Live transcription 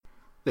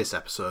This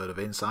episode of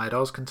Inside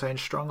Oz contains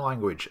strong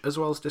language, as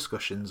well as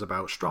discussions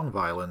about strong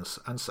violence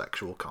and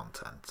sexual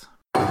content.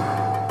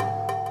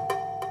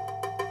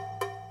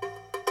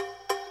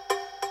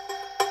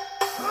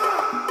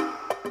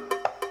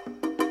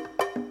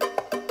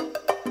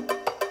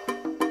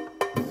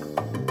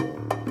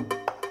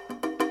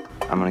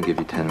 I'm gonna give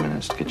you 10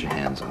 minutes to get your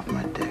hands off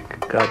my dick.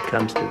 God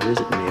comes to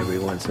visit me every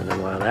once in a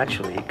while.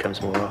 Actually, he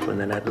comes more often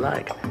than I'd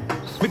like.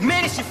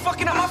 McManus, you're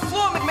fucking up my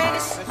floor,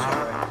 McManus.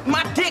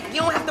 My dick,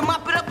 you don't have to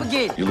mop it up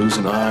again. You lose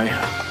an eye,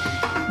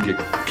 you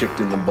get kicked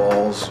in the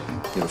balls,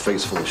 get a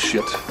face full of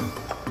shit,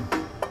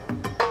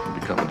 you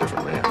become a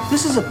different man.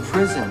 This is a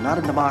prison, not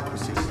a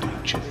democracy.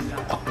 Don't you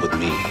fuck with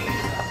me,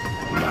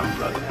 my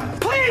brother.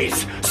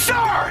 Please,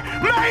 sir,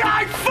 may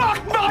I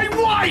fuck my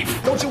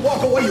wife? Don't you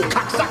walk away, you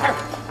cocksucker!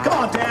 Come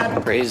on,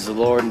 Dad! Praise the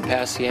Lord and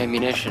pass the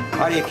ammunition.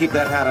 How do you keep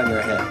that hat on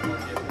your head?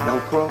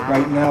 Velcro?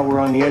 Right now, we're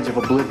on the edge of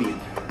oblivion.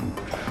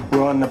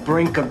 We're on the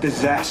brink of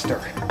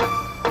disaster.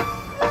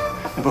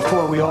 And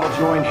before we all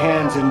join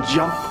hands and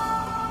jump,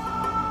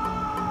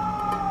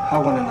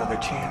 I want another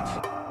chance.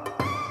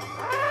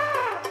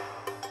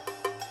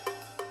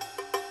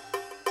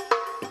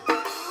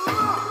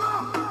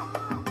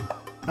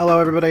 Hello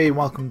everybody,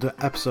 welcome to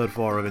episode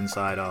 4 of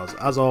Inside Oz.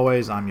 As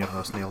always, I'm your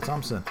host Neil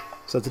Thompson.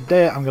 So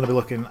today I'm going to be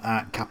looking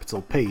at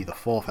Capital P, the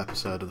 4th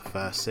episode of the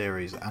first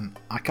series, and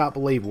I can't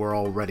believe we're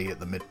already at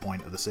the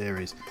midpoint of the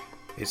series.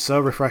 It's so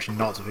refreshing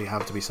not to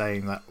have to be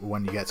saying that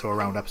when you get to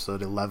around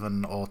episode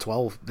 11 or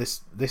 12,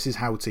 this is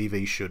how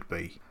TV should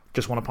be.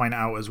 Just want to point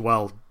out as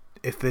well,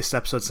 if this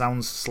episode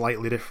sounds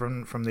slightly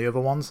different from the other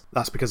ones,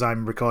 that's because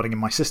I'm recording in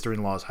my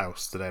sister-in-law's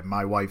house today.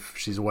 My wife,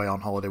 she's away on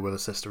holiday with her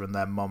sister and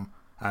their mum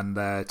and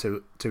their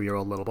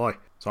two-year-old little boy.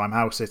 So I'm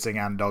house-sitting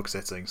and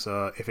dog-sitting,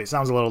 so if it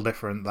sounds a little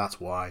different,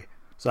 that's why.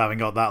 So having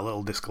got that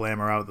little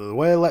disclaimer out of the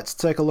way, let's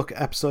take a look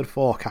at episode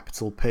 4,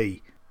 Capital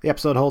P. The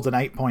episode holds an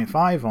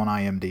 8.5 on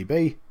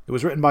IMDb. It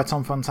was written by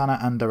Tom Fontana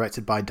and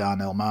directed by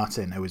Darnell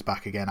Martin, who is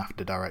back again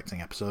after directing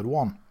episode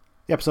 1.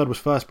 The episode was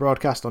first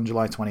broadcast on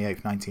July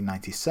 28,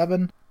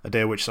 1997, a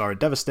day which saw a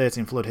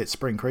devastating flood hit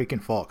Spring Creek in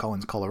Fort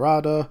Collins,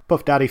 Colorado.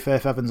 Puff Daddy,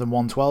 Faith Evans and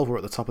 112 were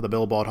at the top of the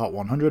Billboard Hot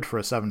 100 for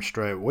a 7th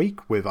straight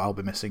week, with I'll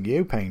Be Missing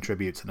You paying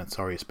tribute to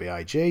Notorious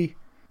B.I.G.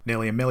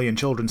 Nearly 1 million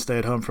children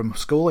stayed home from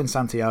school in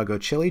Santiago,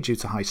 Chile due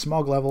to high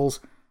smog levels,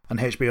 and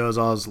HBO's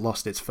Oz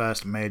lost its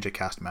first major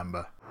cast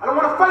member. I don't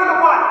want to fight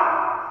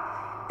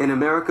nobody! In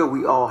America,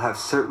 we all have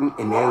certain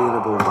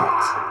inalienable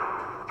rights.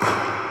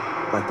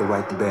 Like the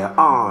right to bear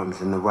arms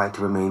and the right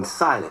to remain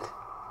silent.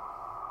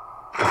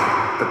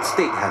 But the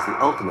state has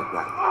the ultimate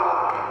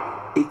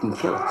right. It can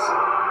kill us.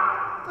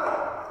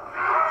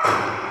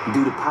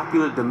 Due to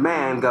popular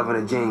demand,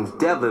 Governor James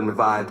Devlin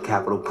revived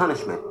capital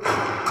punishment.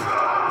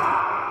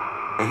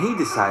 And he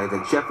decided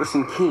that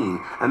Jefferson Keane,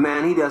 a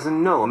man he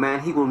doesn't know, a man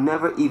he will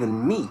never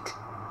even meet,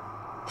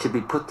 should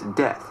be put to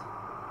death.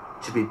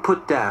 Should be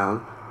put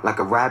down like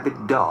a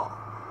rabid dog.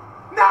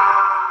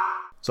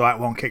 So Act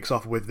 1 kicks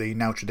off with the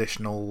now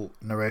traditional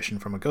narration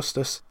from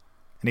Augustus,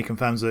 and he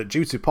confirms that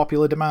due to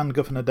popular demand,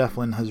 Governor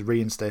Devlin has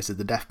reinstated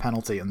the death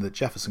penalty and that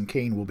Jefferson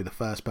Keane will be the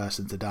first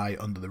person to die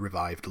under the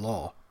revived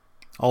law.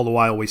 All the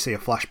while we see a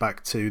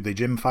flashback to the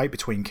gym fight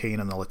between Keane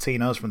and the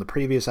Latinos from the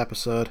previous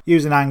episode,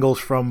 using angles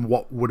from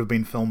what would have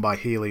been filmed by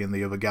Healy and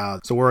the other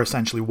guards, so we're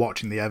essentially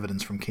watching the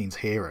evidence from Keane's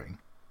hearing.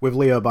 With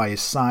Leo by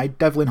his side,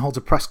 Devlin holds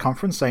a press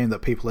conference saying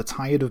that people are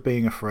tired of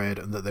being afraid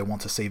and that they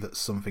want to see that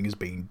something is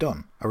being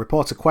done. A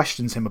reporter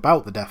questions him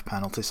about the death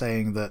penalty,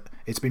 saying that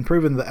it's been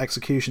proven that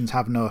executions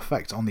have no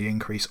effect on the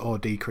increase or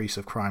decrease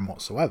of crime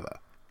whatsoever.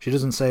 She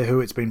doesn't say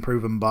who it's been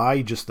proven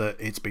by, just that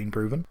it's been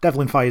proven.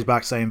 Devlin fires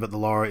back saying that the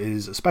law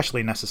is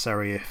especially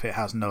necessary if it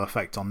has no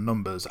effect on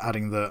numbers,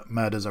 adding that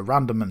murders are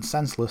random and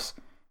senseless,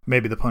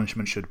 maybe the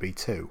punishment should be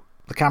too.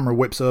 The camera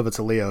whips over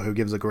to Leo, who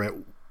gives a great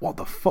 "what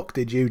the fuck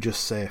did you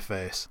just say"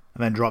 face,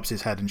 and then drops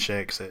his head and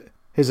shakes it.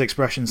 His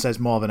expression says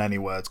more than any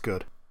words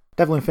could.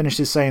 Devlin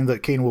finishes saying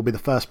that Keane will be the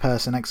first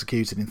person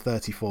executed in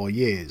 34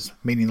 years,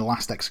 meaning the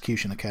last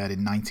execution occurred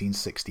in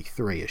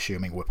 1963,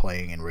 assuming we're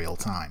playing in real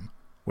time.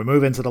 We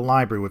move into the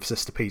library with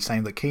Sister Pete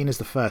saying that Keane is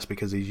the first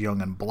because he's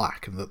young and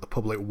black, and that the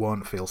public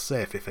won't feel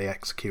safe if they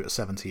execute a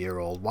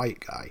 70-year-old white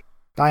guy.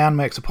 Diane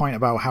makes a point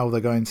about how they're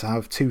going to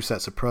have 2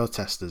 sets of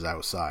protesters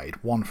outside,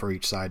 one for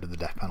each side of the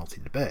death penalty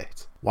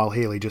debate, while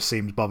Healy just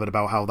seems bothered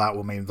about how that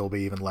will mean there'll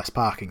be even less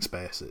parking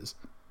spaces.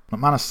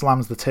 McManus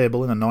slams the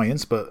table in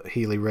annoyance, but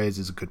Healy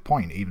raises a good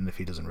point, even if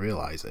he doesn't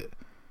realise it.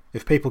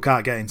 If people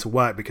can't get into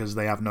work because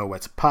they have nowhere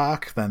to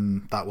park,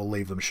 then that will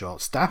leave them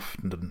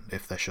short-staffed, and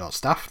if they're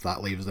short-staffed,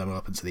 that leaves them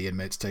open to the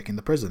inmates taking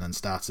the prison and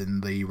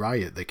starting the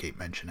riot they keep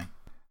mentioning.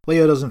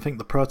 Leo doesn't think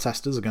the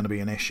protesters are going to be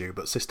an issue,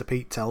 but Sister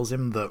Pete tells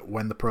him that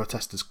when the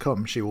protesters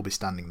come, she will be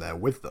standing there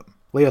with them.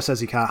 Leo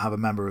says he can't have a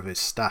member of his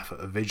staff at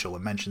a vigil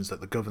and mentions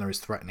that the governor is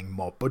threatening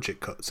more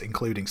budget cuts,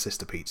 including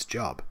Sister Pete's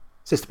job.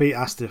 Sister Pete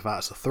asks if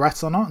that's a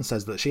threat or not and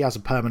says that she has a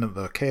permanent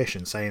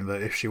vocation, saying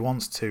that if she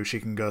wants to, she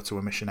can go to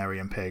a missionary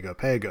in Pago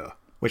Pago.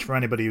 which for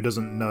anybody who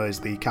doesn't know is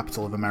the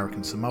capital of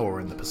American Samoa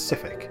in the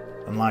Pacific,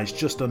 and lies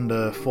just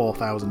under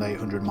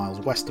 4,800 miles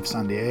west of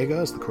San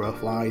Diego as the crow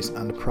flies,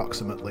 and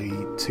approximately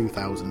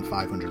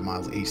 2,500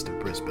 miles east of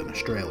Brisbane,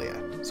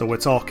 Australia. So we're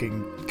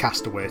talking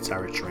castaway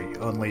territory,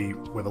 only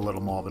with a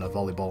little more than a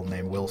volleyball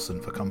named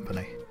Wilson for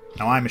company.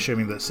 Now I'm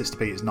assuming that Sister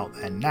Pete is not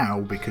there now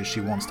because she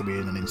wants to be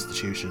in an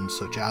institution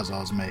such as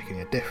Oz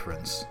making a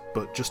difference,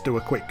 but just do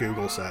a quick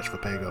Google search for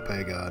Pago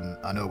Pago and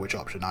I know which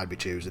option I'd be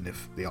choosing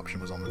if the option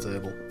was on the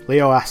table.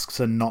 Leo asks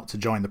her not to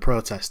join the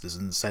protesters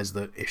and says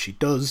that if she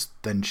does,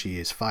 then she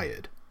is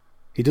fired.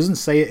 He doesn't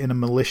say it in a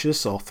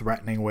malicious or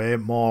threatening way,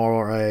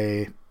 more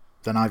a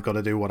then I've got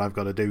to do what I've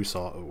got to do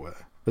sort of way.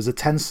 There's a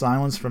tense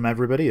silence from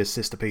everybody as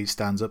Sister Pete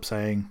stands up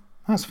saying,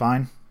 "That's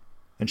fine,"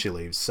 and she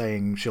leaves,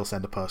 saying she'll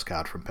send a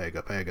postcard from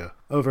Pago Pago.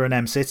 Over in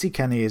M-City,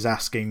 Kenny is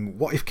asking,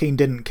 what if Keen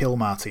didn't kill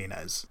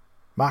Martinez?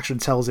 Martian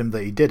tells him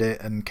that he did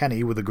it, and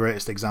Kenny, with the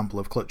greatest example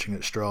of clutching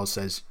at straws,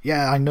 says,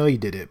 yeah, I know he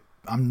did it.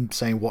 I'm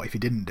saying what if he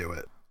didn't do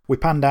it? We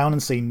pan down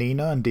and see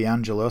Nino and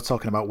D'Angelo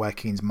talking about where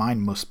Keen's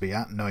mind must be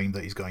at, knowing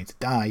that he's going to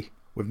die,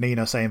 with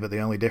Nino saying that the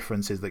only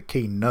difference is that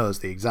Keen knows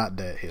the exact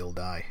date he'll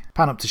die.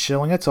 Pan up to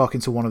Schillinger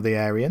talking to one of the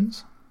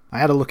Aryans. I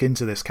had a look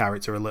into this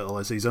character a little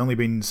as he's only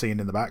been seen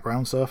in the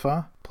background so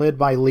far. Played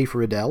by Leif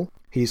Riddell,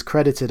 he's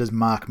credited as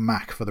Mark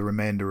Mack for the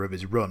remainder of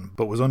his run,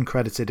 but was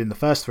uncredited in the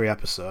first 3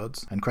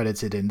 episodes, and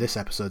credited in this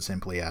episode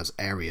simply as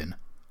Aryan.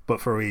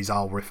 But for ease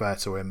I'll refer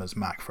to him as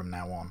Mack from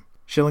now on.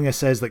 Schillinger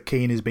says that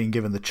Keen is being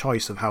given the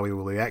choice of how he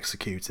will be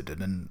executed,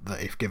 and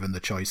that if given the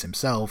choice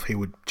himself, he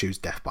would choose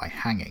death by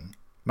hanging.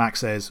 Mack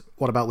says,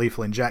 what about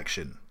lethal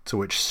injection? To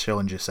which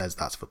Schillinger says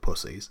that's for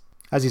pussies.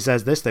 As he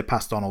says this, they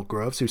pass Donald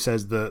Groves, who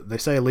says that they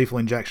say a lethal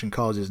injection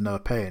causes no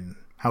pain.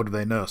 How do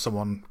they know?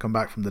 Someone come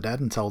back from the dead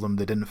and tell them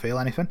they didn't feel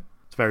anything?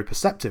 It's very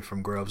perceptive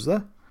from Groves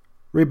there.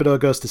 Rebadow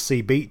goes to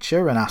see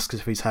Beecher and asks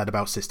if he's heard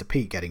about Sister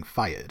Pete getting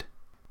fired.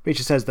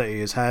 Beecher says that he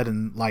has heard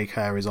and, like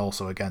her, is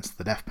also against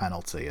the death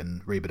penalty,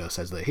 and Rebadow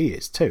says that he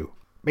is too.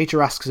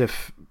 Beecher asks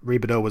if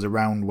Rebadow was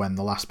around when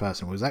the last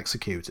person was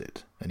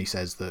executed, and he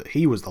says that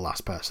he was the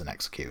last person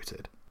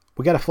executed.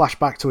 We get a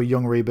flashback to a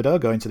young Rebadow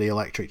going to the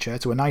electric chair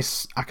to a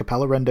nice a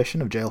cappella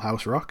rendition of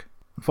Jailhouse Rock.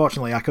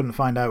 Unfortunately, I couldn't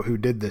find out who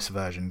did this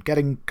version. Get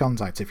in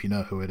contact if you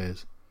know who it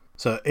is.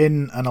 So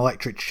in an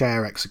electric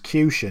chair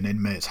execution,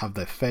 inmates have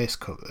their face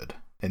covered.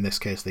 In this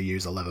case, they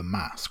use a leather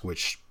mask,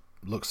 which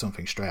looks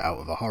something straight out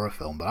of a horror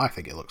film, but I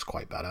think it looks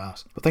quite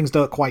badass. But things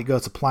don't quite go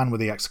to plan with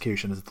the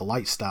execution as the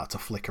lights start to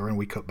flicker and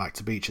we cut back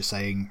to Beecher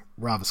saying,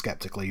 rather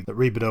sceptically, that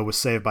Rebadow was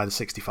saved by the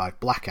 65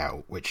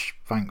 blackout, which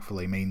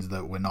thankfully means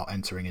that we're not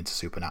entering into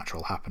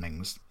supernatural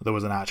happenings. There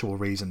was an actual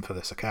reason for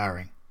this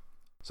occurring.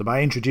 So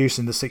by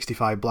introducing the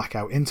 65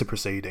 blackout into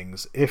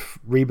proceedings, if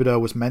Rebadow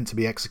was meant to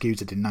be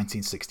executed in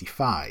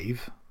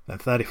 1965, then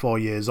 34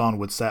 years on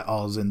would set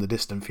Oz in the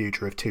distant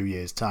future of 2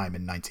 years' time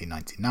in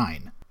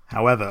 1999.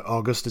 However,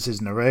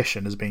 Augustus's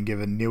narration has been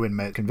given new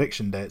inmate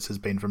conviction dates has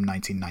been from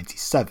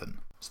 1997.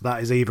 So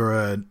that is either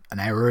an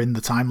error in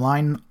the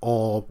timeline,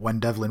 or when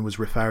Devlin was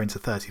referring to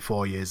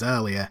 34 years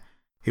earlier,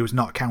 he was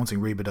not counting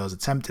Rebadow's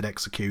attempted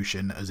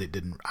execution as it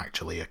didn't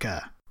actually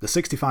occur. The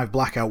 65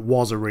 blackout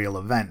was a real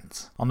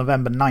event. On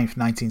November 9th,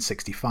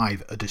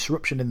 1965, a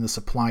disruption in the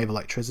supply of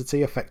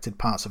electricity affected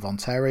parts of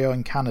Ontario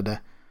and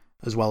Canada,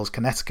 as well as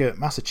Connecticut,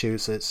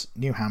 Massachusetts,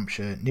 New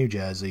Hampshire, New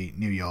Jersey,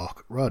 New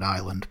York, Rhode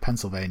Island,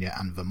 Pennsylvania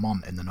and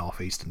Vermont in the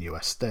northeastern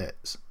US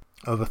states.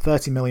 Over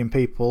 30 million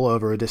people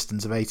over a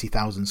distance of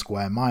 80,000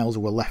 square miles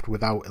were left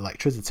without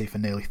electricity for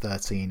nearly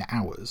 13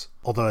 hours,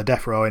 although a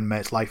death row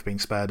inmate's life being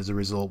spared as a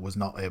result was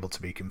not able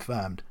to be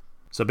confirmed.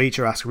 So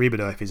Beecher asks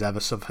Rebadow if he's ever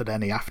suffered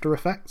any after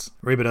effects.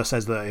 Rebadow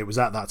says that it was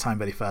at that time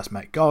that he first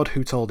met God,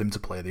 who told him to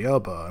play the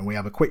oboe, and we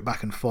have a quick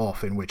back and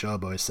forth in which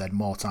oboe is said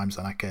more times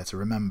than I care to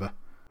remember.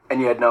 And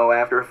you had no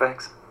after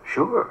effects?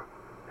 Sure.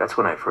 That's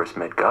when I first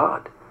met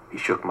God. He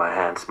shook my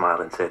hand,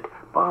 smiled, and said,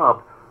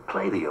 Bob,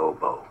 play the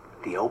oboe.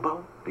 The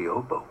oboe? The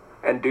oboe.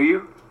 And do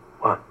you?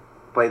 What?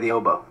 Play the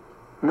oboe?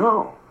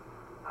 No.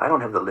 I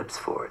don't have the lips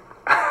for it.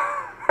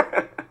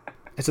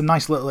 It's a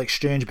nice little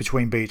exchange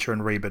between Beecher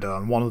and Rebadow,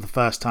 and one of the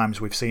first times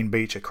we've seen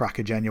Beecher crack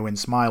a genuine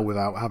smile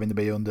without having to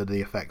be under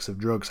the effects of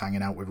drugs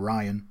hanging out with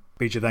Ryan.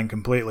 Beecher then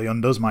completely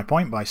undoes my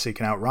point by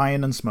seeking out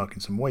Ryan and smoking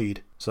some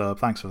weed, so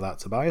thanks for that,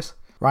 Tobias.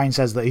 Ryan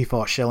says that he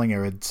thought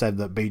Schillinger had said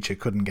that Beecher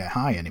couldn't get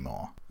high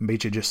anymore, and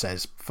Beecher just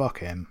says, fuck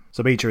him.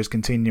 So Beecher is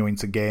continuing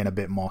to gain a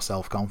bit more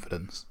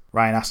self-confidence.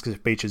 Ryan asks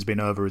if Beecher's been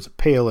over his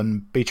appeal,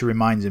 and Beecher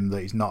reminds him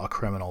that he's not a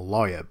criminal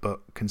lawyer,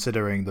 but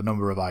considering the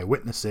number of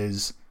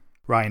eyewitnesses,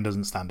 Ryan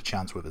doesn't stand a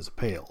chance with his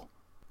appeal.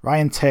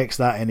 Ryan takes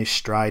that in his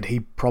stride. He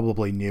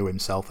probably knew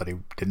himself that he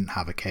didn't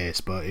have a case,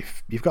 but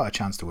if you've got a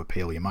chance to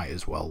appeal, you might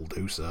as well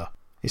do so.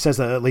 He says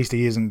that at least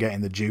he isn't getting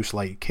the juice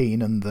like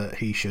Keen, and that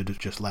he should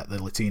just let the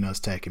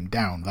Latinos take him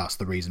down. That's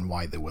the reason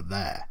why they were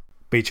there.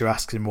 Beecher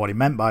asks him what he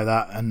meant by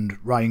that, and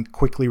Ryan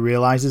quickly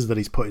realises that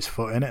he's put his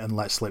foot in it and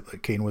let slip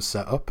that Keen was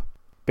set up.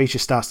 Beecher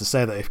starts to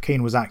say that if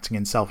Keen was acting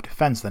in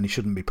self-defence, then he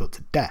shouldn't be put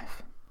to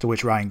death. To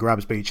which Ryan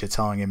grabs Beecher,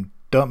 telling him,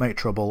 don't make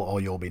trouble or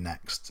you'll be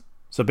next.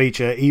 So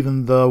Beecher,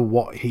 even though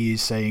what he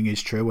is saying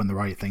is true and the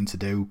right thing to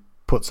do,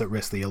 puts at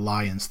risk the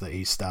alliance that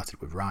he's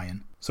started with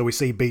Ryan. So we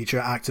see Beecher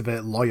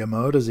activate lawyer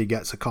mode as he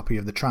gets a copy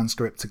of the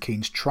transcript to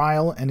Keen's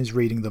trial and is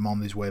reading them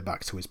on his way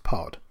back to his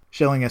pod.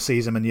 Schillinger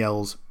sees him and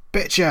yells,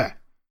 "Beecher!"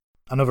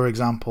 Another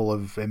example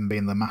of him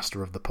being the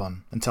master of the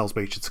pun, and tells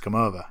Beecher to come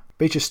over.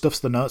 Beecher stuffs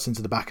the notes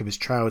into the back of his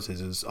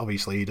trousers as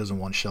obviously he doesn't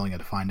want Schillinger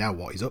to find out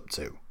what he's up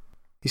to.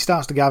 He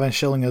starts to gather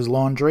Schillinger's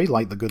laundry,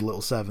 like the good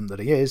little servant that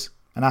he is,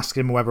 and asks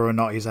him whether or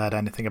not he's heard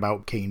anything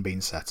about Keen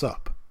being set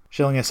up.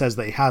 Schillinger says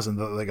that he has and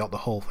that they got the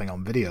whole thing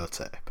on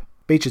videotape.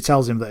 Beecher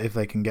tells him that if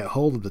they can get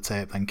hold of the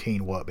tape then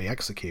Keen won't be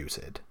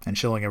executed, and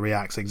Schillinger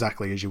reacts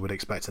exactly as you would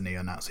expect a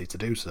neo-Nazi to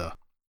do so.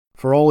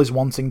 For all his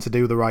wanting to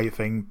do the right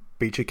thing,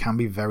 Beecher can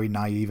be very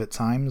naive at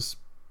times.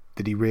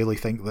 Did he really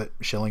think that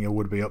Schillinger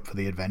would be up for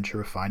the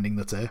adventure of finding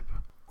the tape?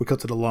 We cut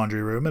to the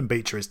laundry room and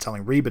Beecher is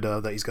telling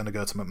Rebideau that he's going to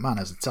go to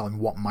McManus and tell him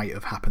what might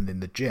have happened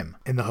in the gym,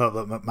 in the hope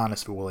that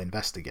McManus will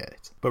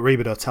investigate. But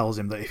Rebideau tells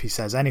him that if he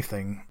says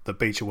anything, that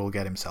Beecher will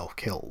get himself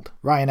killed.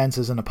 Ryan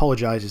enters and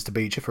apologises to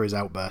Beecher for his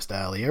outburst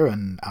earlier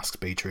and asks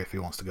Beecher if he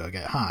wants to go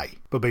get high.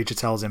 But Beecher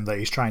tells him that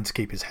he's trying to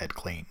keep his head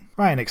clean.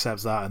 Ryan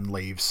accepts that and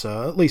leaves,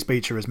 so at least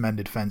Beecher has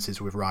mended fences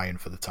with Ryan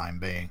for the time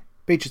being.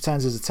 Beecher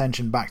turns his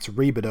attention back to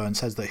Rebideau and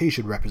says that he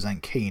should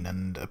represent Keen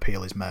and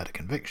appeal his murder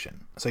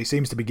conviction. So he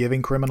seems to be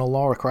giving criminal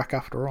law a crack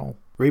after all.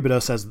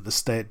 Rebideau says that the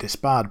state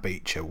disbarred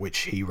Beecher, which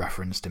he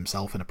referenced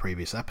himself in a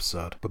previous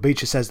episode, but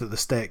Beecher says that the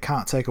state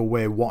can't take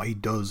away what he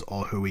does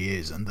or who he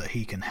is and that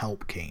he can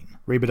help Keen.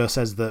 Rebideau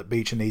says that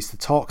Beecher needs to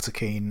talk to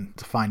Keen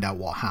to find out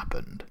what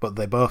happened, but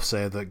they both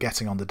say that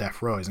getting onto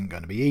death row isn't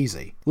going to be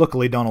easy.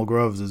 Luckily, Donald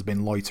Groves has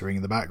been loitering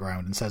in the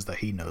background and says that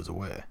he knows a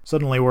way.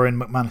 Suddenly we're in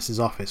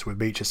McManus' office with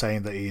Beecher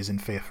saying that he is in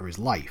fear for his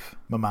life.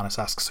 McManus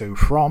asks who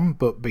from,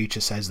 but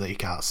Beecher says that he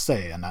can't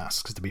say and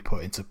asks to be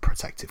put into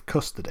protective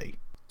custody.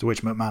 To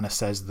which McManus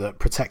says that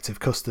protective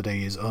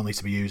custody is only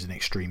to be used in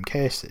extreme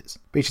cases.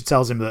 Beecher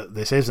tells him that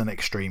this is an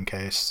extreme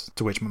case,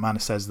 to which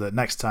McManus says that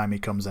next time he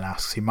comes and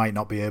asks he might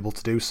not be able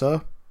to do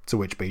so, to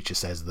which Beecher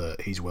says that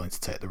he's willing to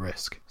take the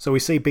risk. So we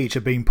see Beecher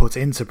being put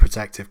into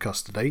protective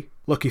custody.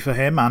 Lucky for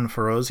him and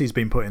for us, he's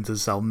been put into the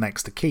cell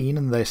next to Keen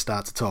and they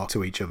start to talk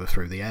to each other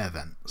through the air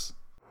vents.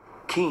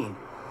 Keen.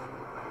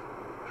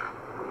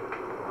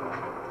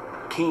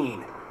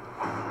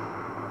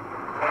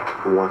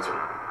 Who wants her?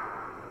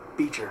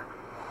 Beecher.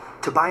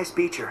 Tobias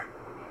Beecher.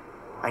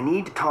 I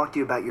need to talk to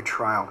you about your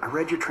trial. I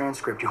read your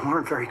transcript. You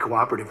weren't very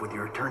cooperative with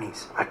your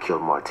attorneys. I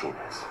killed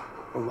Martinez.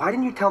 Well, why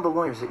didn't you tell the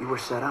lawyers that you were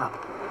set up?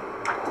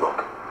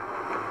 Look,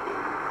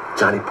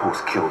 Johnny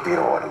Post killed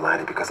Dino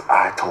Ortolani because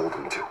I told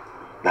him to.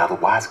 Now the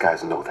wise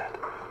guys know that.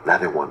 Now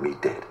they want me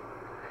dead.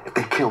 If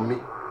they kill me,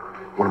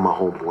 one of my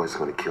homeboys is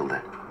going to kill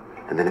them.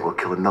 And then they're going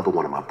to kill another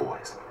one of my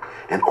boys.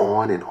 And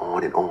on and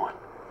on and on.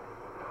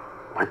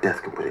 My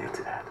death can put an end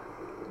to that.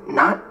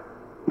 Not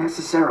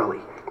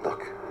necessarily.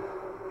 Look,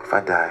 if I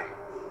die,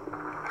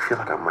 I feel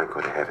like I might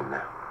go to heaven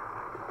now.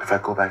 If I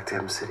go back to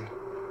M City,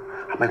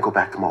 I might go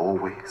back to my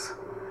old ways.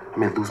 I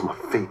may lose my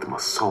faith, my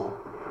soul.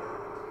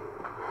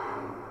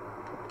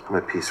 I'm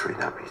at peace right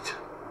now, Beecher.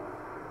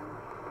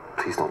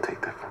 Please don't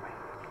take that from me.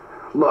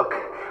 Look,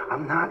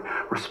 I'm not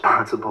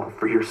responsible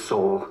for your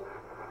soul.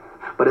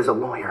 But as a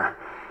lawyer,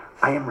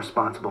 I am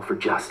responsible for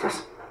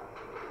justice.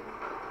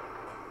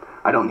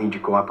 I don't need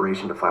your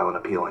cooperation to file an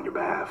appeal on your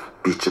behalf.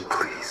 Beecher,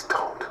 please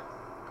don't.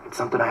 It's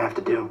something I have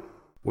to do.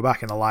 We're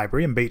back in the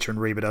library and Beecher and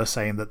Rebideau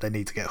saying that they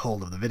need to get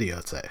hold of the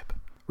videotape.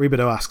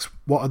 Rebideau asks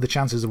what are the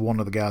chances of one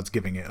of the guards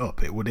giving it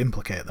up? It would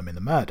implicate them in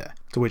the murder.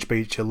 To which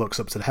Beecher looks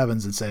up to the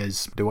heavens and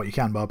says, "Do what you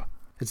can, Bob."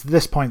 It's at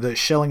this point that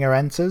Schillinger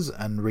enters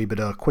and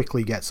Rebideau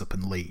quickly gets up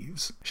and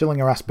leaves.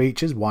 Schillinger asks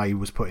Beecher why he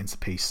was put into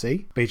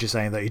PC, Beecher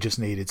saying that he just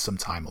needed some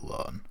time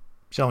alone.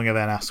 Schillinger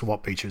then asks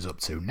what Beecher is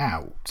up to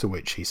now, to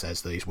which he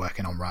says that he's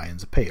working on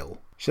Ryan's appeal.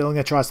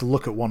 Schillinger tries to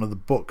look at one of the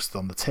books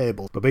on the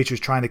table, but Beecher is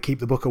trying to keep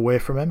the book away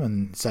from him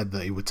and said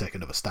that he would take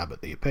another stab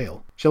at the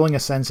appeal.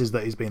 Schillinger senses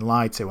that he's been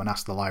lied to and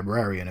asks the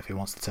librarian if he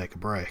wants to take a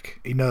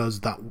break. He knows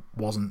that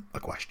wasn't a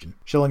question.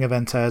 Schillinger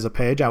then tears a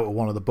page out of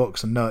one of the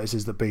books and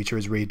notices that Beecher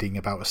is reading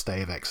about a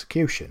stay of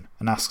execution,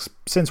 and asks,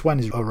 since when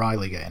is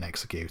O'Reilly getting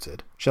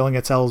executed?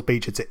 Schillinger tells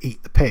Beecher to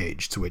eat the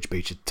page, to which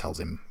Beecher tells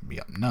him,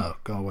 yeah, no,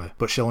 go away.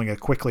 But Schillinger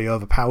quickly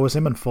overpowers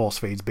him and force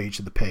feeds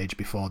Beecher the page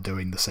before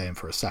doing the same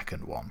for a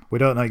second one. We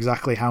don't know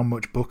exactly how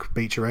much book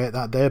Beecher ate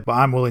that day, but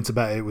I'm willing to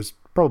bet it was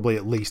probably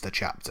at least a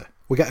chapter.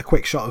 We get a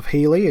quick shot of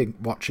Healy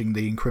watching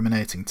the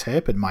incriminating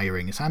tape,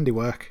 admiring his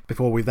handiwork,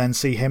 before we then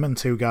see him and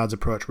two guards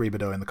approach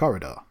Rebideau in the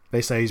corridor.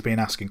 They say he's been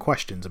asking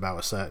questions about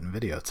a certain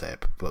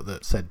videotape, but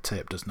that said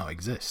tape does not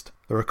exist.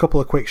 There are a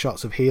couple of quick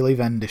shots of Healy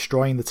then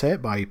destroying the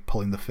tape by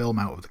pulling the film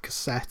out of the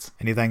cassette,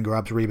 and he then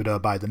grabs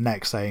Rebideau by the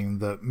neck saying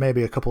that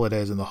maybe a couple of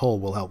days in the hole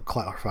will help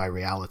clarify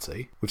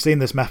reality. We've seen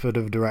this method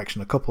of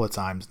direction a couple of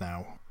times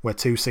now. where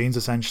two scenes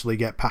essentially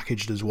get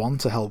packaged as one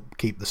to help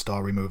keep the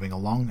story moving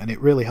along, and it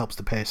really helps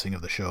the pacing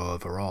of the show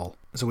overall.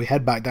 So we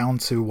head back down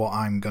to what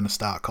I'm going to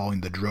start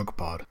calling the drug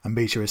pod, and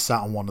Beecher is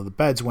sat on one of the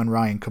beds when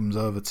Ryan comes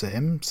over to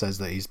him, says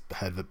that he's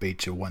heard that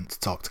Beecher went to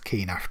talk to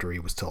Keen after he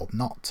was told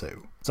not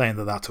to, saying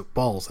that took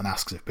balls, and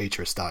asks if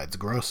Beecher has started to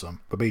grow some.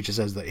 But Beecher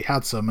says that he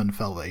had some and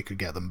felt that he could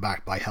get them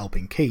back by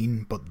helping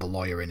Keen, but the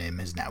lawyer in him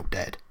is now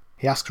dead.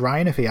 He asks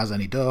Ryan if he has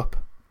any dope,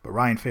 but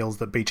Ryan feels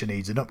that Beecher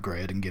needs an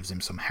upgrade and gives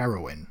him some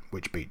heroin,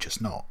 which Beecher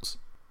snorts.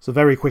 So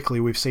very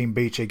quickly we've seen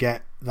Beecher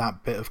get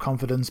that bit of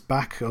confidence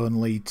back,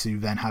 only to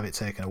then have it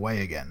taken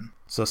away again.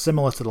 So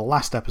similar to the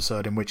last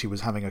episode in which he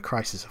was having a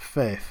crisis of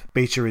faith,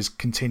 Beecher is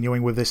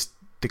continuing with this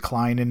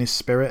decline in his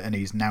spirit, and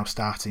he's now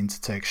starting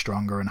to take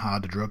stronger and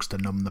harder drugs to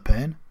numb the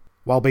pain.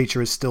 While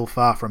Beecher is still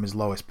far from his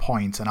lowest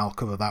point, and I'll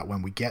cover that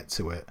when we get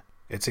to it,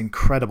 it's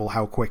incredible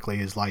how quickly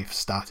his life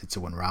started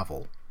to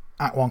unravel.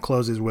 Act 1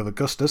 closes with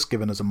Augustus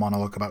giving us a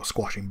monologue about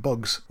squashing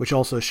bugs, which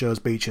also shows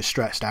Beecher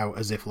stretched out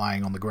as if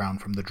lying on the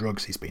ground from the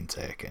drugs he's been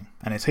taking.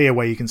 And it's here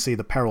where you can see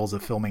the perils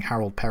of filming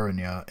Harold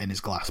Perrineau in his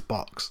glass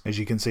box, as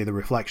you can see the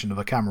reflection of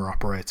a camera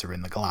operator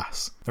in the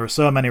glass. There are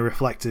so many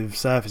reflective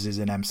surfaces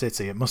in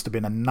M-City, it must have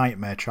been a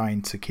nightmare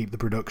trying to keep the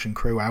production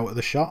crew out of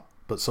the shot,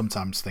 but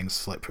sometimes things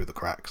slip through the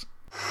cracks.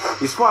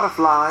 You swat a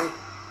fly,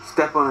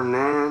 step on an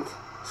ant,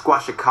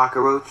 squash a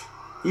cockroach,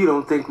 you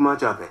don't think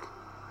much of it.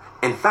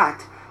 In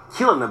fact,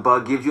 killing a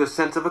bug gives you a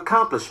sense of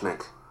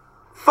accomplishment.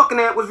 Fucking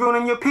ant was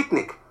ruining your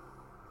picnic.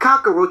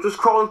 Cockroach was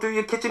crawling through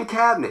your kitchen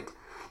cabinet.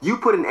 You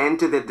put an end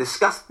to their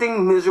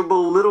disgusting,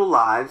 miserable little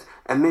lives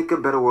and make a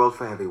better world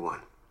for everyone.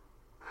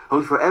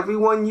 Only for every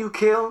one you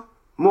kill,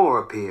 more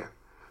appear.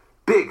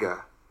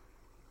 Bigger.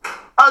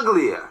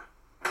 Uglier.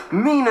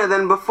 Meaner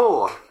than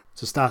before.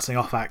 So starting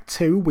off Act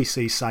 2, we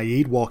see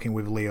Saeed walking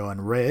with Leo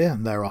and Ray,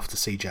 and they're off to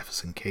see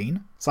Jefferson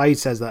Keane. Saeed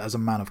says that as a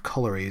man of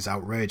colour he is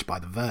outraged by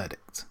the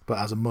verdict, but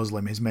as a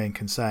Muslim his main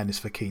concern is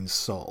for Keane's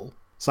soul.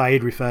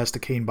 Saeed refers to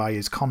Keane by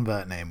his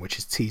convert name, which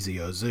is Tizi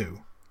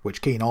Ouzou,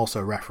 which Keane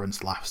also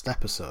referenced last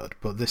episode,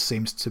 but this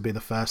seems to be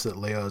the first that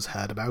Leo's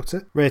heard about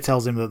it. Ray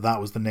tells him that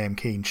was the name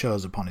Keane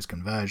chose upon his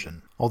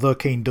conversion. Although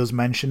Keane does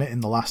mention it in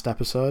the last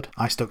episode,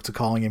 I stuck to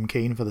calling him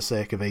Keane for the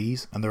sake of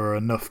ease, and there are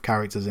enough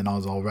characters in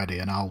Oz already,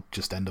 and I'll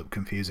just end up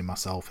confusing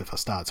myself if I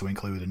start to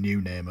include a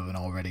new name of an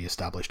already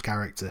established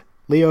character.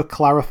 Leo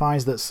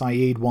clarifies that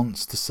Saeed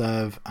wants to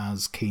serve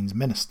as Keane's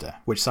minister,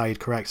 which Saeed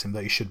corrects him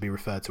that he should be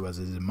referred to as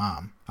his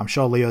imam. I'm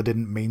sure Leo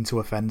didn't mean to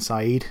offend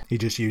Saeed, he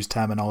just used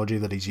terminology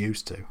that he's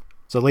used to.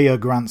 So Leo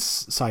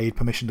grants Saeed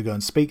permission to go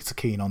and speak to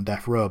Keane on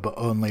death row, but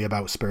only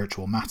about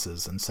spiritual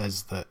matters, and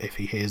says that if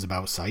he hears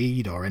about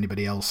Saeed or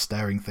anybody else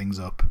stirring things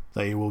up,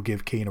 that he will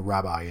give Keane a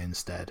rabbi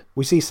instead.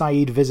 We see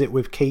Saeed visit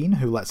with Keane,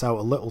 who lets out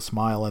a little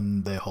smile,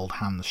 and they hold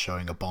hands,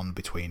 showing a bond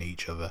between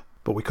each other.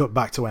 But we cut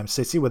back to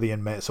M-City where the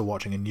inmates are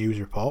watching a news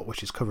report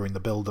which is covering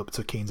the build-up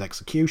to Keane's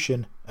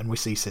execution, and we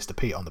see Sister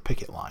Pete on the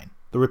picket line.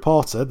 The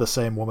reporter, the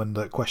same woman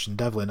that questioned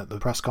Devlin at the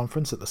press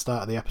conference at the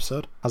start of the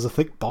episode, has a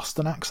thick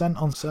Boston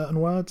accent on certain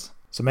words.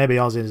 So maybe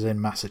Oz is in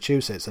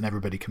Massachusetts and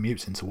everybody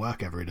commutes into work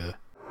every day.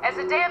 As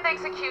the day of the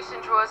execution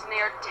draws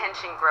near,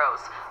 tension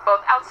grows, both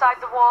outside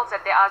the walls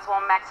at the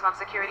Oswald Maximum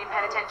Security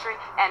Penitentiary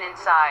and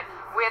inside,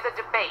 where the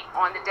debate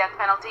on the death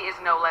penalty is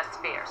no less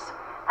fierce.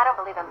 I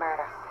don't believe in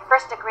murder.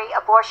 First degree,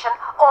 abortion,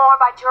 or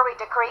by jury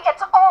decree,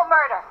 it's all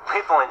murder.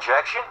 Lethal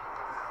injection?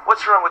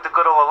 What's wrong with the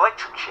good old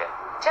electric chair?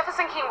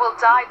 Jefferson Keane will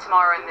die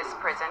tomorrow in this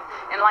prison.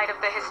 In light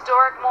of the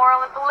historic,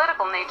 moral, and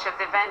political nature of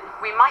the event,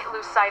 we might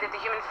lose sight of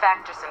the human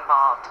factors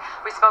involved.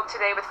 We spoke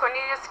today with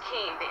Cornelius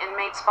Keane, the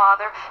inmate's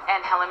father,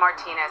 and Helen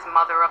Martinez,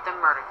 mother of the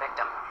murder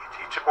victim.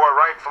 You teach a boy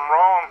right from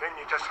wrong, then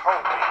you just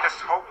hope. You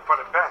just hope for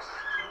the best.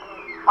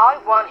 I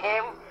want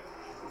him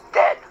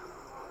dead.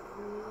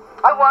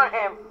 I want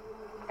him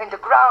in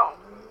the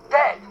ground.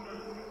 Dead.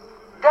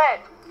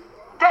 Dead.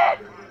 Dead.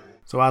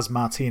 So as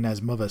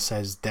Martinez's mother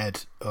says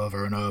dead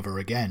over and over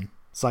again,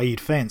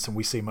 Saeed faints and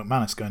we see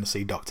McManus going to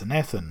see Dr.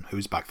 Nathan,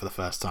 who's back for the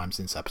first time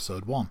since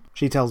episode 1.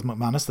 She tells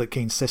McManus that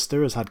Keane's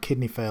sister has had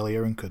kidney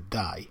failure and could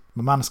die.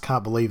 McManus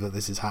can't believe that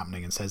this is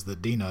happening and says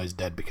that Dino is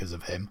dead because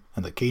of him,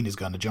 and that Keane is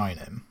going to join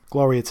him.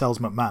 Gloria tells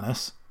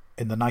McManus,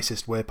 in the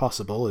nicest way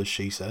possible, as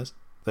she says,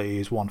 that he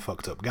is one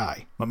fucked up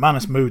guy.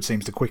 McManus' mood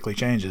seems to quickly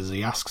change as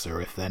he asks her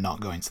if they're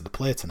not going to the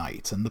play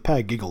tonight, and the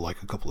pair giggle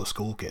like a couple of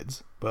school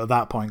kids. But at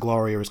that point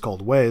Gloria is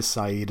called away as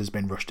Saeed has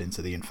been rushed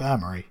into the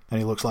infirmary, and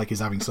he looks like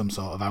he's having some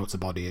sort of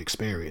out-of-body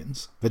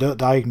experience. They don't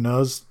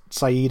diagnose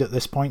Saeed at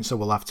this point, so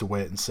we'll have to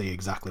wait and see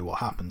exactly what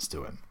happens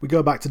to him. We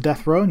go back to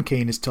death row and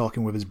Keane is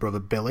talking with his brother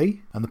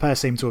Billy, and the pair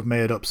seem to have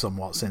made up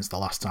somewhat since the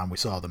last time we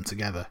saw them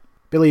together.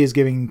 Billy is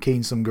giving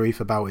Keane some grief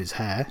about his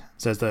hair,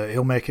 says that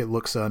he'll make it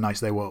look so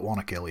nice they won't want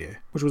to kill you,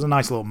 which was a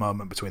nice little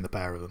moment between the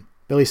pair of them.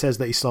 Billy says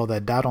that he saw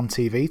their dad on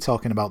TV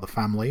talking about the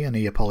family and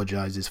he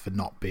apologises for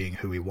not being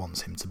who he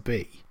wants him to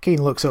be.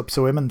 Keane looks up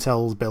to him and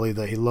tells Billy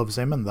that he loves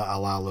him and that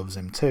Allah loves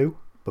him too,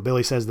 but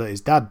Billy says that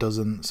his dad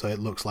doesn't, so it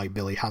looks like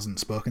Billy hasn't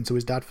spoken to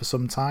his dad for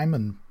some time,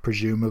 and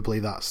Presumably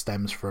that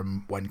stems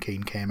from when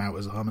Keene came out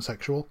as a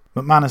homosexual.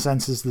 McManus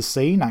enters the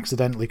scene,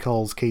 accidentally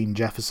calls Keene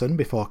Jefferson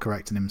before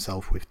correcting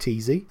himself with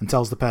Teasy, and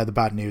tells the pair the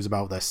bad news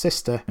about their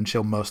sister, and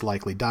she'll most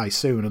likely die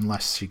soon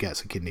unless she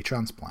gets a kidney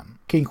transplant.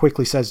 Keene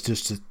quickly says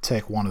just to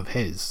take one of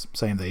his,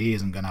 saying that he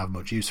isn't going to have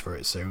much use for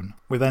it soon.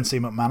 We then see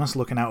McManus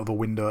looking out of a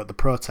window at the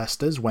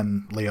protesters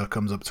when Leo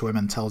comes up to him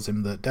and tells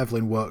him that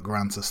Devlin won't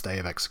grant a stay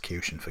of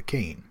execution for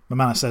Keene.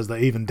 McManus says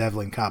that even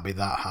Devlin can't be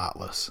that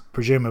heartless.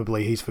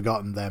 Presumably he's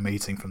forgotten their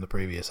meeting from the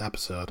previous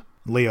episode.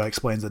 Leo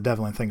explains that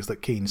Devlin thinks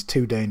that Keene's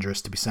too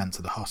dangerous to be sent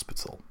to the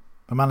hospital.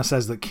 McManus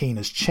says that Keene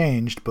has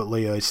changed, but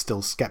Leo is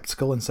still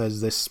sceptical and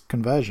says this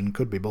conversion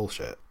could be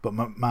bullshit. But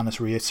McManus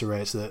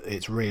reiterates that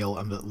it's real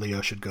and that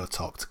Leo should go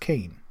talk to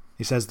Keene.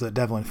 He says that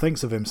Devlin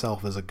thinks of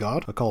himself as a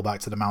god, a callback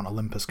to the Mount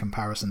Olympus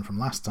comparison from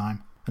last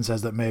time, and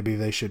says that maybe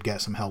they should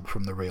get some help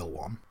from the real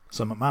one.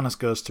 So McManus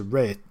goes to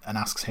Ray and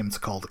asks him to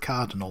call the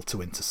Cardinal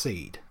to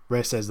intercede.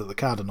 Ray says that the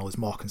Cardinal is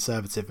more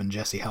conservative than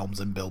Jesse Helms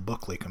and Bill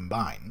Buckley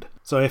combined.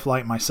 So if,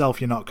 like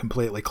myself, you're not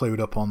completely clued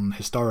up on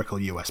historical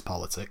US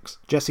politics,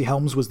 Jesse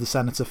Helms was the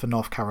senator for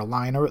North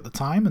Carolina at the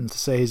time, and to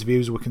say his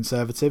views were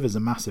conservative is a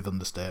massive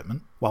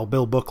understatement, while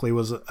Bill Buckley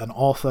was an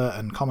author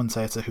and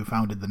commentator who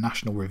founded the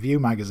National Review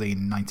magazine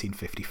in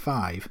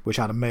 1955, which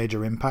had a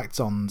major impact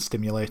on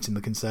stimulating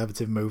the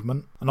conservative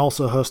movement, and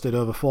also hosted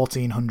over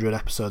 1,400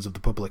 episodes of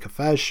the public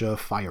affairs show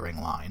Firing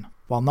Line.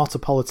 While not a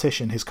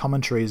politician, his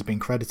commentary has been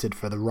credited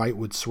for the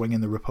rightward swing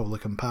in the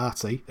Republican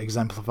Party,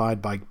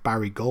 exemplified by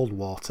Barry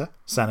Goldwater,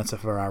 Senator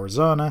for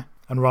Arizona,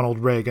 and Ronald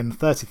Reagan,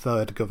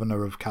 33rd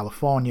Governor of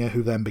California,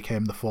 who then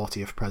became the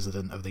 40th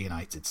President of the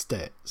United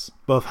States.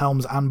 Both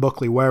Helms and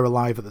Buckley were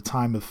alive at the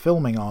time of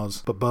filming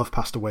Oz, but both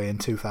passed away in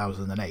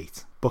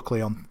 2008.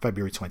 Buckley on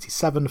February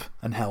 27th,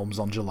 and Helms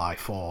on July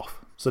 4th.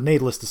 So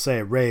needless to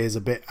say, Ray is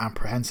a bit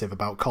apprehensive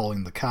about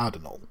calling the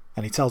Cardinal,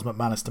 and he tells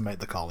McManus to make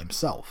the call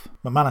himself.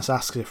 McManus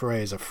asks if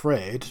Ray is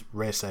afraid.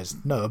 Ray says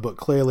no, but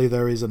clearly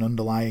there is an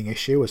underlying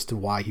issue as to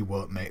why he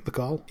won't make the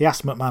call. He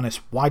asks McManus,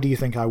 "Why do you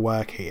think I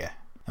work here?"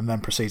 and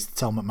then proceeds to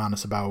tell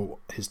McManus about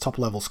his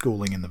top-level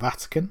schooling in the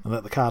Vatican, and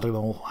that the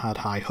Cardinal had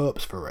high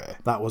hopes for Ray.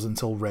 That was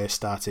until Ray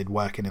started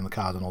working in the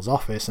Cardinal's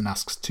office and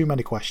asks too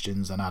many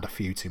questions and had a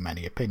few too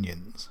many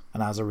opinions.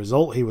 And as a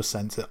result, he was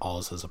sent to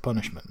Oz as a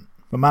punishment.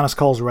 McManus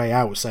calls Ray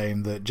out,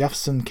 saying that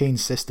Jefferson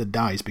Keene's sister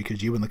dies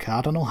because you and the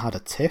Cardinal had a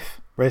tiff.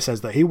 Ray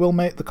says that he will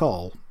make the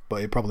call,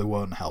 but it probably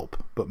won't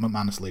help, but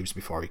McManus leaves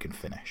before he can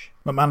finish.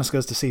 McManus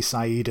goes to see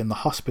Saeed in the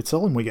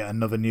hospital, and we get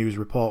another news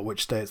report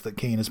which states that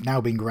Keene has now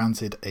been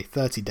granted a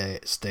 30-day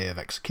stay of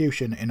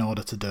execution in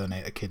order to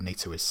donate a kidney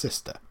to his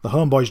sister. The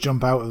homeboys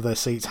jump out of their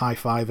seats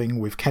high-fiving,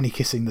 with Kenny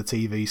kissing the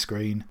TV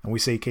screen, and we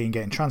see Keene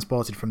getting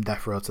transported from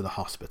death row to the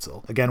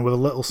hospital, again with a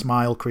little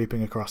smile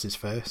creeping across his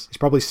face. He's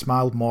probably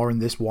smiled more in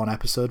this one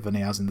episode than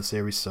he has in the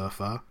series so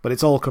far, but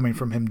it's all coming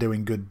from him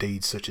doing good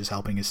deeds such as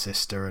helping his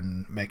sister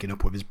and making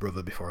up with his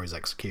brother before his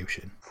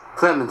execution.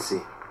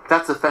 Clemency.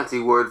 That's a fancy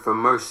word for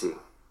mercy.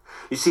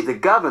 You see, the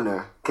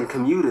governor can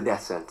commute a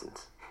death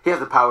sentence. He has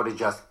the power to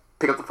just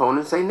pick up the phone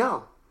and say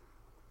no.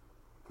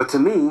 But to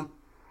me,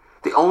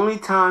 the only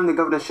time the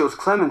governor shows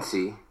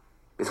clemency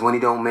is when he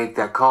don't make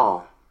that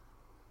call.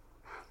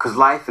 'Cause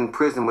life in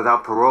prison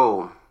without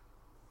parole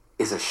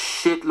is a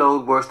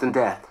shitload worse than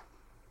death.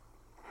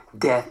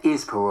 Death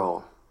is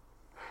parole.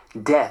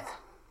 Death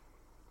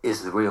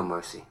is the real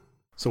mercy.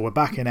 So we're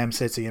back in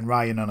M-City and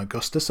Ryan and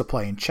Augustus are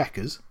playing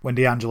checkers when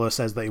D'Angelo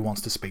says that he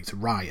wants to speak to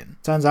Ryan.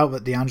 Turns out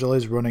that D'Angelo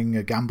is running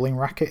a gambling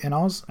racket in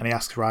Oz, and he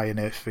asks Ryan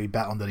if he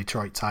bet on the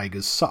Detroit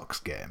Tigers Sox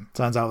game.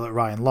 Turns out that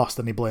Ryan lost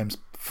and he blames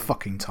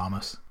fucking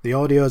Thomas. The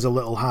audio is a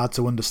little hard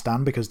to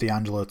understand because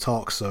D'Angelo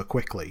talks so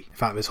quickly. In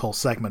fact, this whole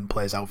segment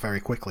plays out very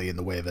quickly in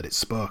the way that it's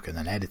spoken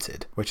and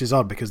edited, which is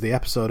odd because the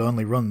episode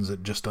only runs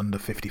at just under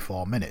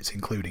 54 minutes,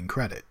 including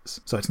credits,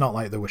 so it's not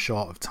like they were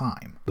short of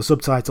time. The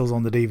subtitles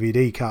on the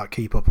DVD can't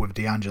keep up with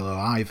D'Angelo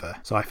either,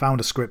 so I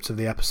found a script of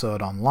the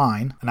episode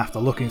online, and after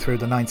looking through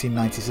the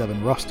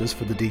 1997 rosters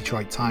for the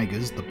Detroit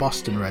Tigers, the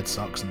Boston Red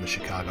Sox and the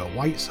Chicago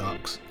White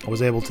Sox, I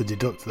was able to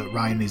deduct that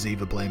Ryan is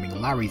either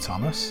blaming Larry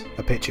Thomas,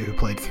 a pitcher who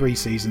played 3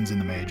 seasons in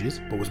the majors,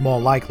 but was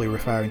more likely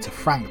referring to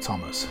Frank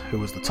Thomas, who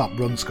was the top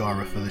run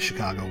scorer for the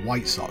Chicago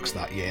White Sox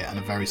that year and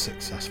a very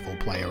successful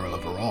player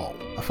overall.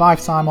 A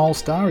 5-time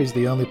All-Star, he's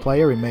the only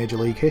player in Major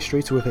League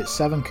history to have hit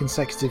 7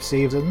 consecutive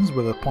seasons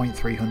with a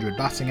 .300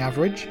 batting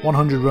average,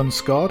 100 runs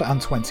scored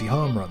and 20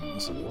 home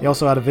runs. He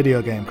also had a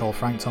video game called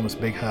Frank Thomas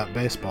Big Hurt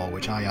Baseball,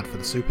 which I had for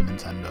the Super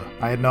Nintendo.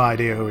 I had no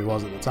idea who he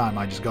was at the time,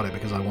 I just got it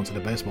because I wanted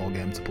a baseball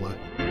game to play.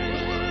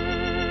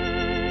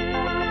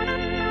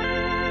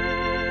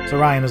 So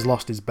Ryan has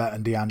lost his bet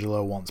and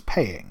D'Angelo wants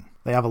paying.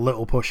 They have a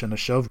little push and a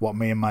shove, what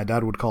me and my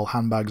dad would call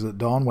handbags at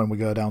dawn when we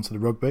go down to the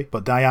rugby,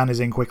 but Diane is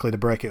in quickly to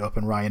break it up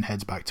and Ryan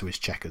heads back to his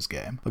checkers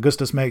game.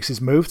 Augustus makes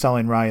his move,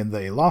 telling Ryan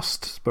that he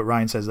lost, but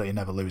Ryan says that he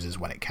never loses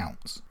when it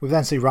counts. We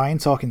then see Ryan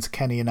talking to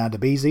Kenny and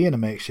Adebisi in a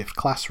makeshift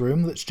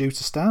classroom that's due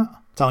to start,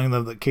 telling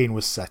them that Keene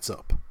was set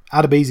up.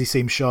 Adebisi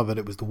seems sure that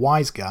it was the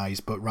wise guys,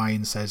 but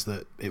Ryan says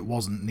that it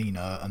wasn't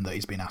Nina and that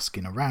he's been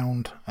asking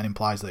around, and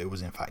implies that it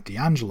was in fact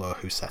D'Angelo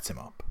who set him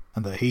up,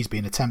 and that he's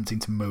been attempting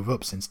to move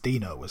up since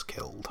Dino was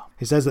killed.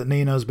 He says that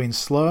Nino's been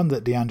slow and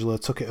that D'Angelo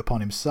took it upon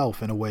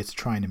himself in a way to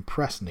try and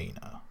impress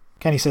Nino.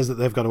 Kenny says that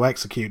they've got to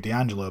execute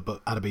D'Angelo,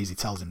 but Adebisi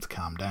tells him to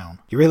calm down.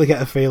 You really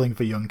get a feeling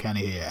for young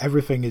Kenny here.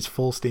 Everything is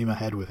full steam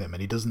ahead with him,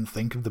 and he doesn't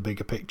think of the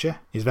bigger picture.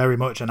 He's very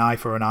much an eye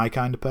for an eye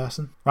kind of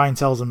person. Ryan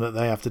tells them that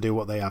they have to do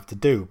what they have to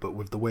do, but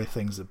with the way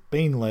things have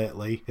been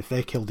lately, if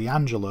they kill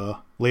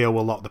D'Angelo, Leo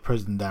will lock the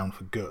prison down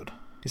for good.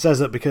 He says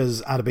that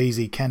because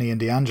Adebisi, Kenny and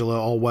D'Angelo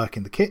all work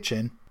in the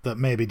kitchen, that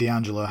maybe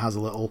D'Angelo has a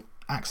little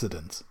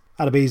accident.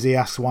 Adebisi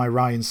asks why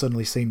Ryan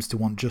suddenly seems to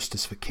want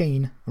justice for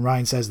Keene, and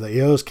Ryan says that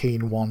he owes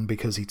Keene one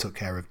because he took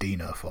care of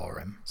Dino for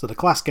him. So the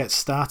class gets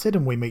started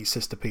and we meet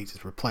Sister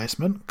Peter's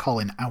replacement,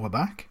 Colin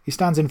Auerbach. He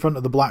stands in front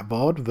of the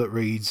blackboard that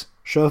reads,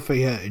 "Show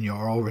fear and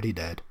you're already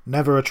dead.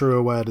 Never a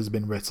truer word has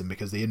been written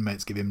because the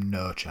inmates give him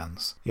no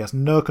chance. He has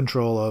no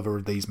control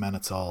over these men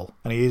at all,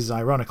 and he is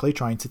ironically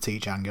trying to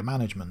teach anger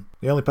management.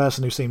 The only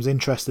person who seems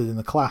interested in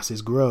the class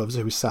is Groves,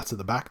 who is sat at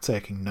the back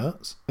taking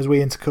notes, as we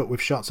intercut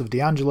with shots of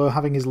D'Angelo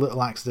having his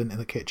little accident in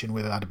the kitchen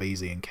with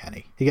Adebisi and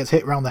Kenny. He gets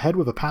hit round the head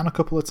with a pan a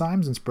couple of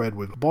times and sprayed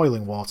with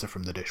boiling water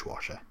from the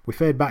dishwasher. We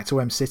fade back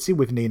to M-City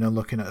with Nino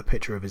looking at a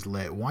picture of his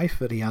late wife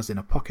that he has in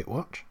a pocket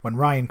watch, when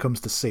Ryan comes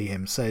to see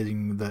him,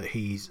 saying that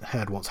he's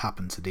heard what's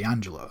happened to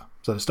D'Angelo.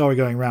 So the story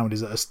going round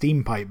is that a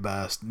steam pipe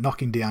burst,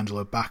 knocking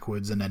D'Angelo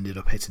backwards and ended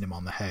up hitting him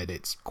on the head.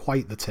 It's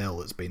quite the tale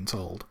that's been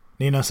told.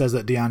 Nino says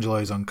that D'Angelo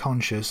is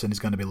unconscious and is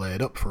going to be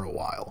laid up for a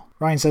while.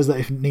 Ryan says that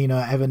if Nino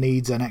ever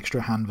needs an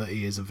extra hand that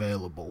he is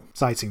available,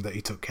 citing that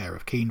he took care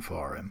of Keene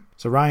for him.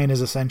 So Ryan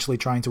is essentially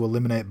trying to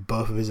eliminate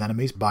both of his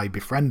enemies by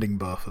befriending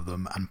both of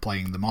them and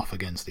playing them off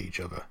against each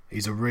other.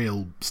 He's a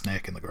real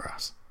snake in the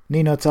grass.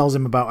 Nino tells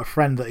him about a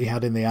friend that he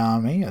had in the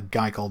army, a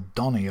guy called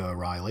Donnie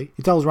O'Reilly.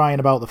 He tells Ryan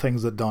about the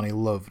things that Donnie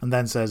loved, and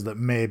then says that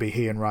maybe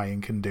he and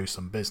Ryan can do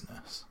some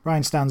business.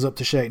 Ryan stands up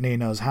to shake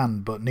Nino's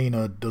hand, but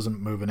Nino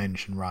doesn't move an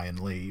inch and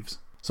Ryan leaves.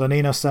 So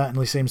Nino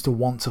certainly seems to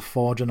want to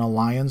forge an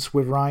alliance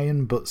with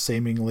Ryan, but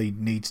seemingly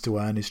needs to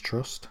earn his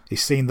trust.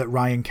 He's seen that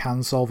Ryan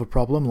can solve a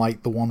problem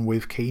like the one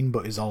with Keene,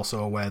 but is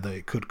also aware that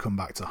it could come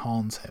back to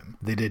haunt him.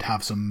 They did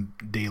have some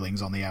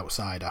dealings on the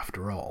outside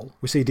after all.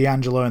 We see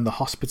D'Angelo in the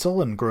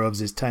hospital and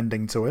Groves is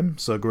tending to him,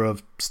 so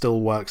Groves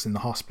still works in the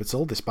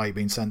hospital despite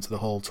being sent to the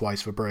hole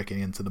twice for breaking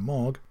into the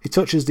morgue. He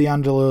touches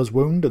D'Angelo's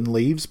wound and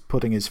leaves,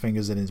 putting his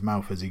fingers in his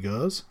mouth as he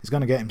goes. He's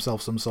going to get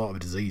himself some sort of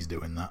disease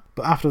doing that.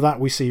 But after that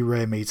we see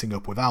Ray meeting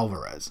up with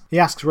Alvarez. He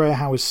asks Ray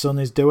how his son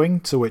is doing,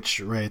 to which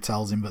Ray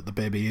tells him that the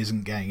baby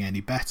isn't getting any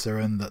better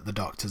and that the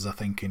doctors are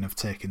thinking of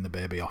taking the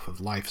baby off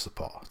of life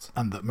support,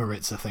 and that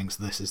Maritza thinks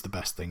this is the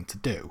best thing to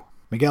do.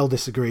 Miguel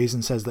disagrees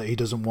and says that he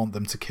doesn't want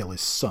them to kill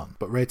his son,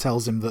 but Ray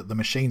tells him that the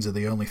machines are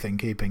the only thing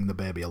keeping the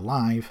baby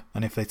alive,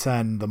 and if they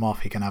turn them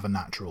off he can have a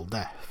natural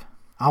death.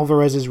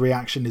 Alvarez's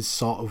reaction is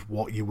sort of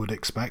what you would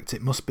expect.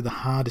 It must be the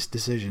hardest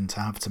decision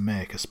to have to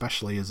make,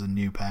 especially as a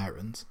new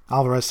parent.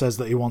 Alvarez says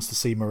that he wants to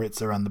see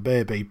Maritza and the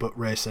baby, but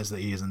Ray says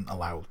that he isn't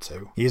allowed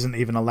to. He isn't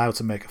even allowed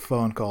to make a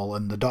phone call,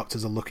 and the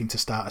doctors are looking to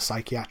start a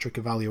psychiatric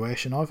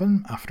evaluation of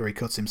him after he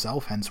cuts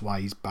himself, hence why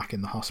he's back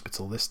in the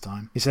hospital this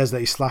time. He says that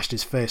he slashed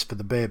his face for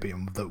the baby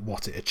and that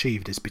what it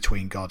achieved is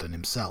between God and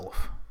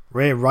himself.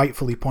 Ray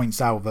rightfully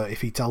points out that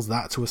if he tells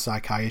that to a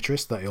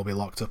psychiatrist that he'll be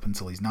locked up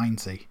until he's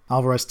 90.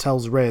 Alvarez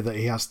tells Ray that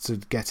he has to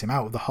get him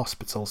out of the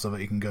hospital so that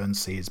he can go and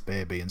see his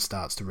baby, and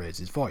starts to raise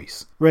his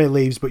voice. Ray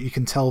leaves, but you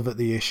can tell that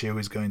the issue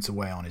is going to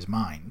weigh on his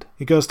mind.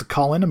 He goes to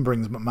Colin and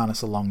brings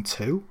McManus along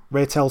too.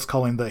 Ray tells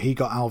Colin that he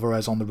got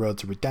Alvarez on the road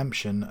to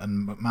redemption,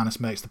 and McManus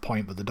makes the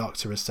point that the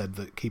doctor has said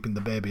that keeping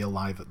the baby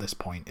alive at this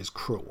point is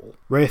cruel.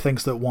 Ray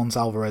thinks that once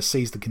Alvarez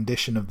sees the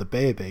condition of the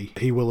baby,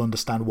 he will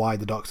understand why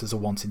the doctors are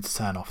wanting to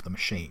turn off the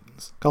machine.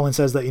 Colin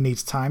says that he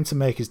needs time to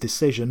make his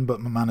decision,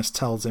 but McManus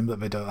tells him that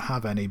they don't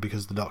have any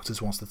because the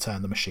doctors wants to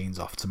turn the machines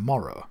off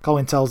tomorrow.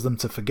 Colin tells them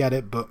to forget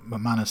it, but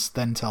McManus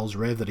then tells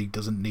Ray that he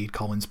doesn't need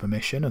Colin's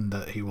permission and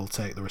that he will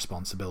take the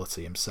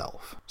responsibility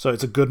himself. So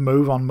it's a good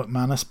move on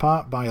McManus'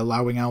 part by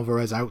allowing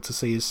Alvarez out to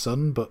see his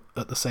son, but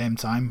at the same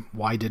time,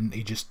 why didn't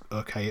he just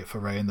okay it for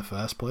Ray in the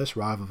first place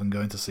rather than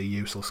going to see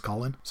useless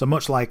Colin? So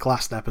much like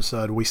last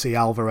episode, we see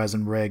Alvarez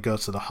and Ray go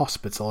to the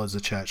hospital as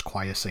the church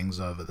choir sings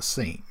over the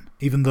scene.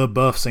 Even though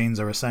both scenes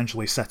are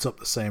essentially set up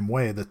the same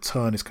way, the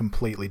tone is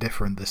completely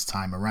different this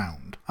time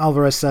around.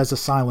 Alvarez says a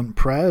silent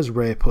prayer as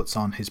Ray puts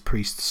on his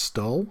priest's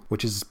stole,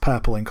 which is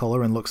purple in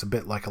colour and looks a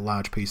bit like a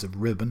large piece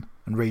of ribbon,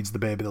 and reads the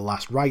baby the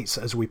last rites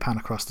as we pan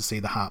across to see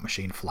the heart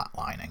machine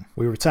flatlining.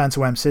 We return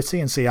to M-City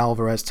and see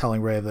Alvarez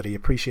telling Ray that he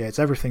appreciates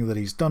everything that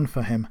he's done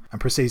for him, and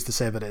proceeds to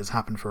say that it has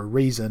happened for a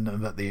reason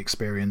and that the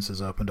experience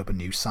has opened up a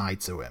new side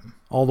to him.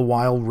 All the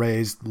while,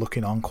 Ray's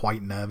looking on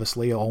quite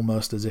nervously,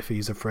 almost as if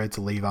he's afraid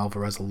to leave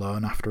Alvarez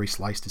alone after he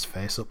sliced his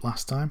face up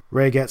last time.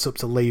 Ray gets up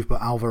to leave,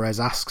 but Alvarez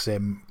asks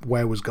him,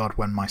 "Where was God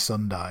when my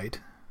son died?"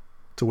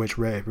 to which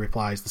Ray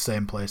replies the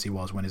same place he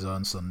was when his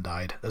own son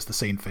died, as the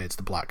scene fades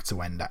to black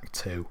to end Act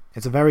 2.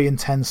 It's a very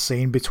intense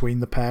scene between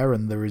the pair,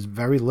 and there is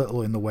very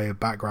little in the way of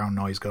background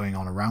noise going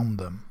on around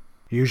them.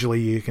 Usually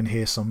you can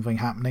hear something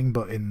happening,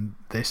 but in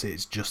this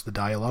it's just the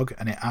dialogue,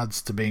 and it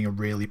adds to being a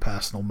really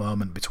personal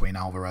moment between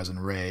Alvarez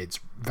and Ray.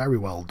 It's very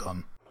well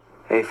done.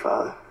 Hey,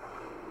 Father.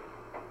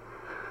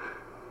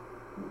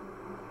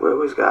 Where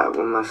was God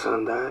when my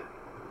son died?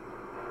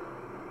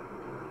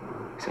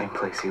 Same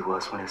place he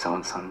was when his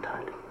own son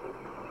died.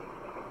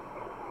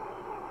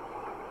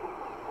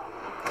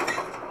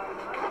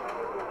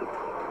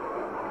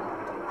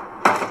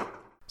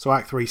 So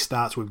Act 3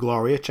 starts with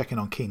Gloria checking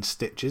on Keen's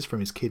stitches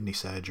from his kidney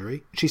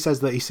surgery. She says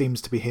that he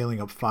seems to be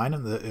healing up fine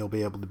and that he'll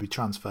be able to be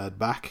transferred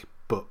back,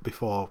 but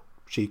before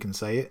she can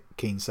say it,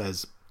 Keen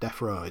says,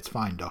 "Death row, it's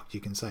fine, Doc, you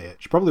can say it."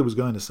 She probably was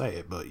going to say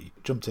it, but you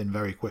jumped in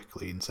very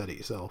quickly and said it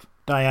yourself.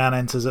 Diane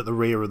enters at the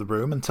rear of the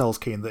room and tells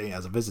Keen that he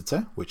has a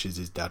visitor, which is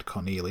his dad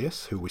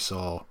Cornelius, who we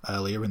saw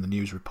earlier in the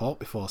news report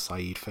before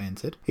Saeed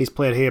fainted. He's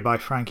played here by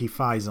Frankie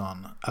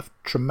Faison, a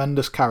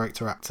tremendous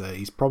character actor.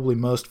 He's probably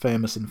most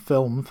famous in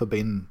film for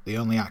being the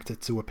only actor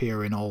to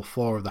appear in all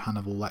 4 of the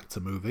Hannibal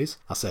Lecter movies.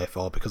 I say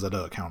 4 because I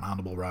don't count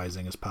Hannibal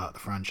Rising as part of the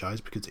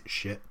franchise because it's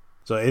shit.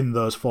 So in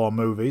those 4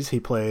 movies, he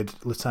played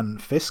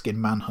Lieutenant Fisk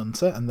in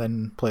Manhunter, and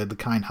then played the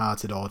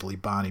kind-hearted orderly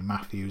Barney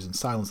Matthews in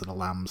Silence of the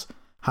Lambs,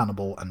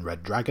 Hannibal and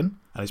Red Dragon,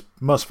 and is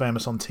most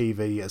famous on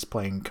TV as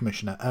playing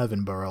Commissioner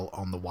Irvin Burrell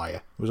on The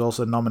Wire. He was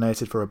also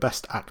nominated for a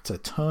Best Actor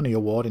Tony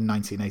Award in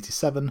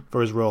 1987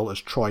 for his role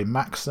as Troy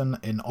Maxson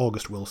in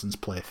August Wilson's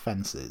play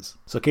Fences.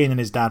 So Keen and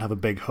his dad have a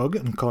big hug,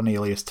 and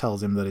Cornelius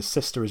tells him that his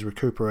sister is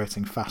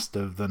recuperating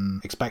faster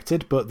than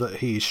expected, but that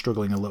he is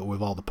struggling a little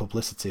with all the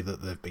publicity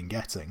that they've been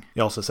getting.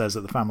 He also says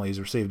that the family has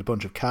received a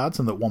bunch of cards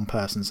and that one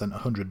person sent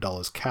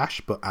 $100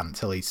 cash, but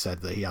until he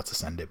said that he had to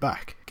send it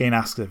back. Keen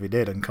asks if he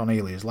did, and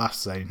Cornelius laughs,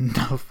 saying,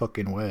 "No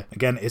fucking way."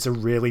 Again, it's a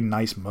really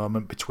nice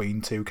moment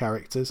between 2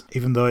 characters.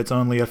 Even though it's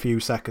only a few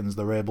seconds,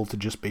 they're able to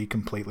just be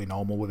completely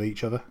normal with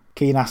each other.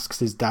 Keen asks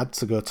his dad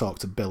to go talk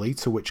to Billy,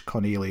 to which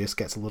Cornelius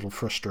gets a little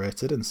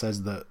frustrated and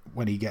says that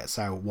when he gets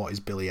out, what is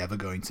Billy ever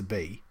going to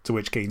be? To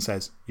which Keen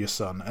says, "Your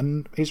son."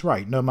 And he's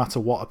right, no matter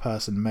what a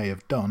person may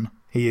have done,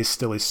 he is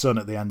still his son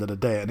at the end of the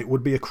day, and it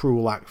would be a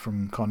cruel act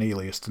from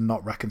Cornelius to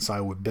not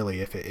reconcile with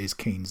Billy if it is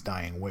Keen's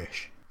dying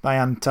wish.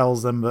 Diane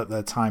tells them that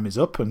their time is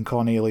up, and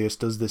Cornelius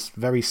does this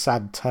very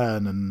sad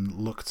turn and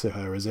look to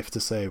her as if to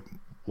say,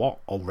 "What,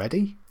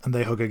 already?" And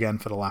they hug again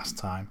for the last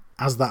time.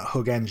 As that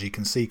hug ends, you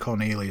can see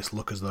Cornelius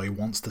look as though he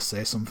wants to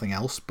say something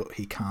else, but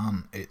he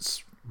can't.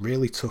 It's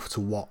really tough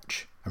to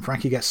watch. And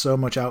Frankie gets so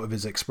much out of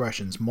his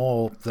expressions,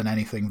 more than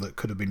anything that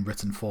could have been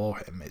written for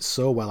him. It's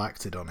so well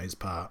acted on his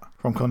part.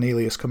 From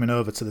Cornelius coming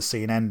over to the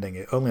scene ending,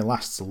 it only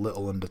lasts a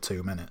little under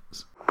 2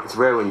 minutes. It's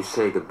rare when you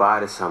say goodbye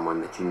to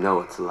someone that you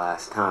know it's the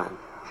last time.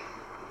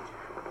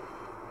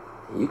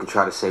 You can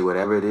try to say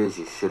whatever it is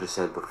you should have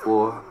said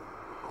before,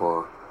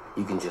 or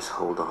you can just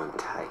hold on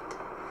tight.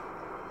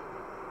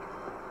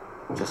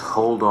 Just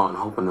hold on,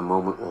 hoping the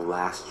moment will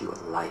last you a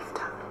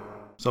lifetime.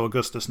 So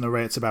Augustus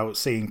narrates about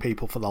seeing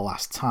people for the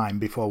last time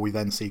before we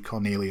then see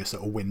Cornelius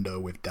at a window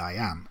with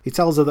Diane. He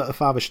tells her that a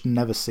father should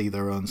never see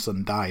their own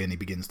son die, and he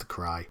begins to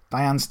cry.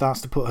 Diane starts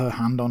to put her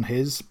hand on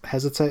his,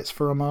 hesitates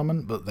for a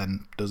moment, but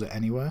then does it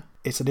anyway.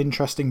 It's an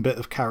interesting bit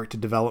of character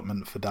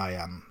development for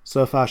Diane.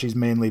 So far she's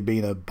mainly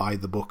been a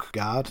by-the-book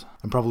guard,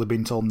 and probably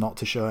been told not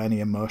to show any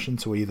emotion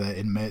to either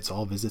inmates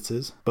or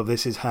visitors, but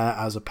this is her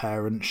as a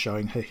parent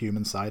showing her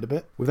human side a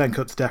bit. We then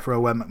cut to death row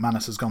where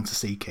McManus has gone to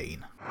see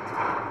Keen.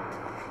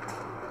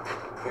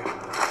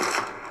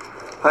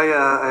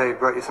 I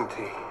brought you some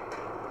tea.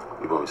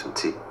 You brought me some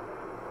tea?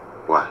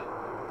 Why?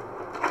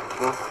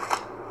 Well,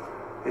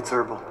 it's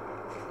herbal.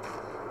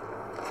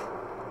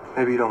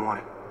 Maybe you don't want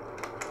it.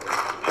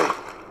 Hey,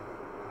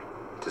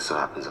 just so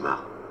happens I'm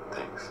out.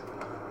 Thanks.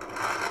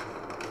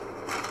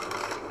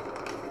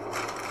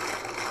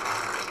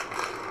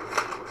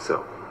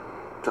 So,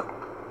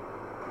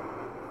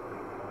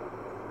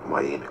 why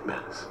are you in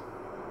McManus?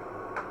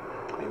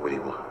 I mean, what do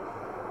you want?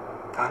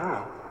 I don't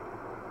know.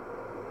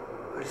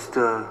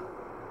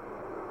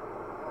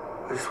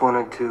 I just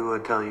wanted to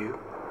tell you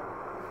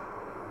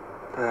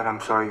that I'm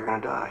sorry you're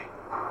gonna die.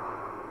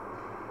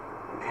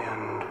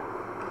 And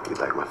you'd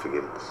like my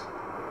forgiveness?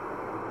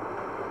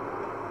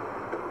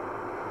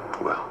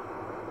 Well,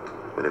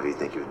 whatever you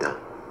think you've done,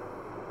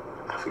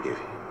 I forgive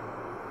you.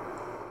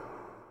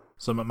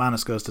 So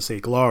McManus goes to see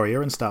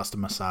Gloria and starts to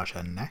massage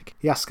her neck.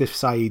 He asks if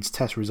Saeed's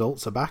test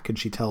results are back, and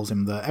she tells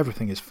him that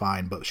everything is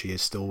fine, but she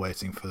is still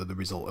waiting for the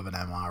result of an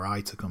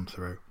MRI to come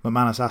through.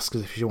 McManus asks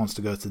if she wants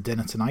to go to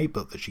dinner tonight,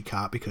 but that she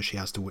can't because she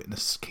has to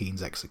witness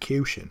Keen's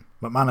execution.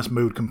 McManus'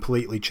 mood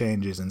completely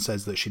changes and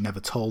says that she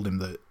never told him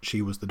that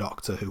she was the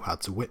doctor who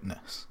had to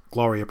witness.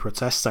 Gloria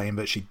protests, saying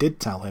that she did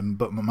tell him,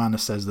 but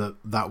McManus says that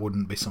that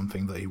wouldn't be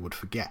something that he would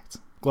forget.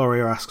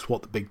 Gloria asks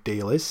what the big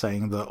deal is,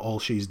 saying that all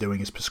she's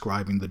doing is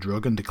prescribing the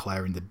drug and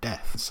declaring the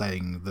death,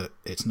 saying that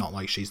it's not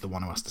like she's the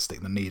one who has to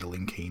stick the needle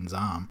in Keen's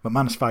arm.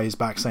 McManus fires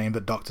back saying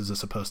that doctors are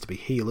supposed to be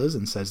healers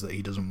and says that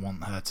he doesn't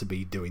want her to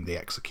be doing the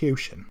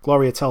execution.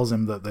 Gloria tells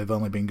him that they've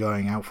only been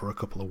going out for a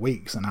couple of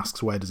weeks and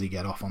asks where does he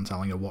get off on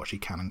telling her what she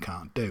can and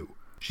can't do.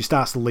 She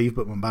starts to leave,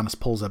 but McManus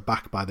pulls her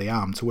back by the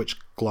arm, to which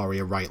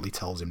Gloria rightly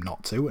tells him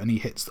not to, and he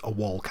hits a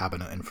wall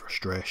cabinet in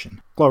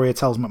frustration. Gloria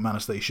tells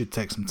McManus that he should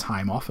take some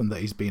time off and that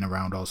he's been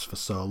around Oz for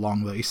so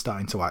long that he's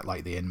starting to act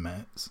like the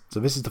inmates. So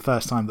this is the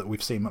first time that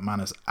we've seen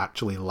McManus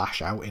actually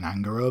lash out in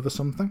anger over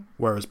something,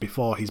 whereas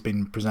before he's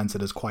been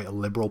presented as quite a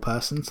liberal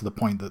person, to the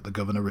point that the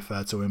governor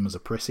referred to him as a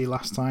prissy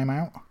last time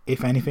out.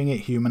 If anything,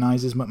 it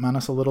humanises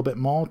McManus a little bit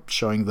more,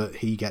 showing that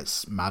he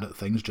gets mad at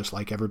things just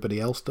like everybody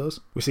else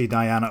does. We see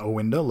Diane at a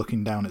window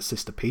looking down at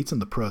Sister Pete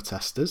and the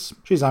protesters.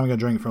 She's having a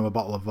drink from a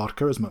bottle of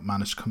vodka as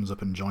McManus comes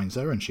up and joins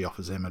her, and she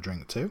offers him a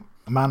drink too.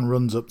 A man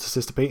runs up to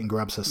Sister Pete and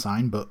grabs her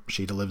sign, but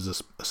she delivers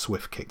a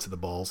swift kick to the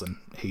balls and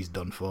he's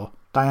done for.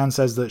 Diane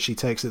says that she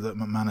takes it that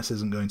McManus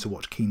isn't going to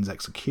watch Keen's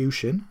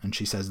execution, and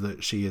she says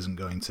that she isn't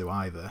going to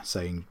either,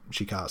 saying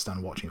she can't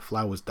stand watching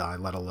flowers die,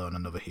 let alone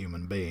another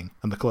human being,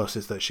 and the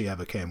closest that she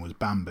ever came was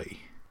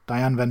Bambi.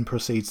 Diane then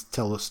proceeds to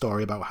tell a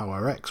story about how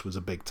her ex was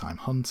a big-time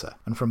hunter,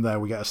 and from there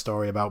we get a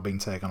story about being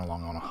taken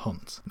along on a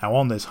hunt. Now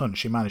on this hunt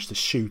she managed to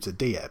shoot a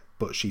deer,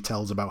 but she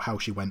tells about how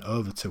she went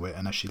over to it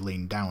and as she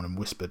leaned down and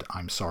whispered,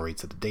 "I'm sorry,"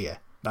 to the deer.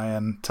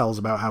 Diane tells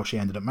about how she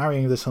ended up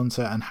marrying this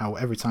hunter and how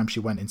every time she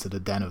went into the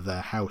den of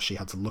their house she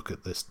had to look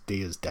at this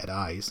deer's dead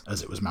eyes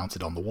as it was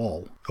mounted on the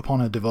wall.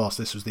 Upon her divorce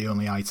this was the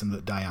only item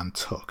that Diane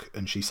took,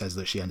 and she says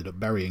that she ended up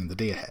burying the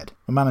deer head.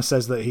 McManus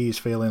says that he's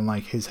feeling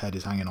like his head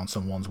is hanging on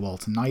someone's wall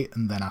tonight,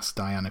 and then asks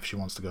Diane if she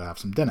wants to go have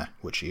some dinner,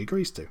 which she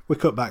agrees to. We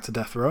cut back to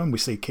death row and we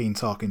see Keen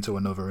talking to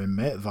another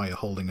inmate via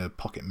holding a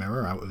pocket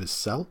mirror out of his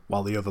cell,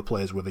 while the other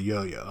plays with a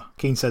yo-yo.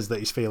 Keen says that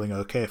he's feeling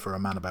okay for a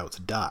man about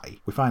to die.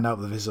 We find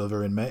out that this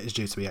other inmate is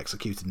due to be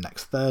executed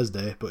next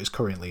Thursday, but is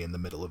currently in the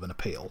middle of an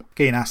appeal.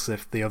 Keen asks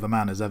if the other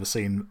man has ever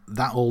seen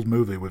that old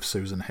movie with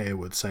Susan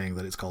Hayward, saying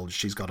that it's called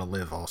She's Gotta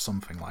Live or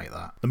something like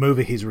that. The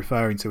movie he's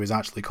referring to is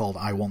actually called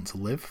I Want to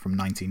Live from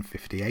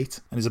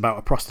 1958, and is about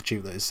a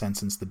prostitute that is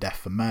sentenced to death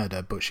for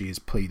murder, but she is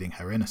pleading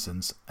her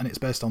innocence, and it's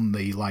based on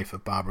the life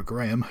of Barbara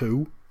Graham,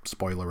 who,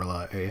 spoiler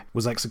alert here,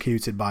 was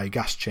executed by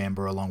gas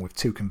chamber along with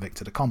two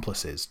convicted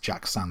accomplices,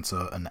 Jack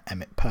Santo and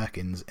Emmett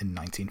Perkins, in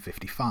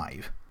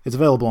 1955. It's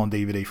available on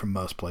DVD from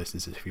most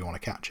places if you want to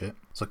catch it.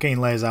 So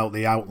Keen lays out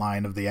the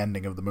outline of the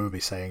ending of the movie,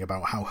 saying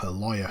about how her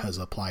lawyer has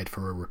applied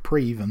for a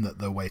reprieve and that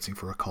they're waiting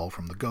for a call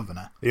from the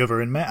governor. The other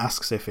inmate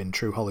asks if, in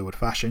true Hollywood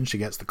fashion, she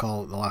gets the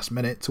call at the last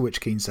minute, to which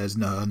Keen says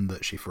no and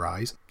that she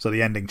fries. So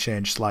the ending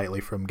changed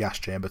slightly from gas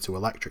chamber to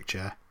electric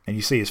chair, and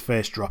you see his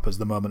face drop as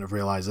the moment of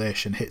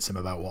realisation hits him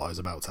about what is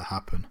about to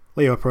happen.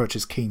 Leo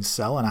approaches Keen's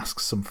cell and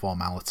asks some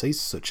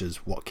formalities, such as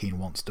what Keen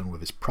wants done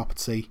with his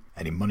property,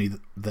 any money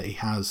that he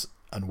has,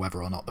 and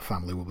whether or not the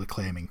family will be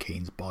claiming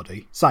Keen's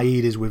body.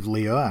 Saeed is with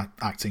Leo,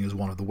 acting as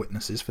one of the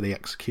witnesses for the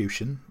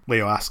execution.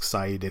 Leo asks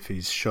Saeed if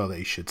he's sure that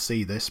he should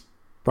see this,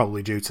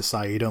 probably due to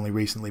Saeed only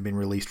recently been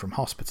released from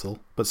hospital,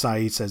 but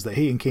Saeed says that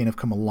he and Keen have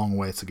come a long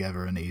way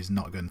together and he's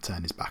not going to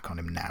turn his back on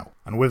him now.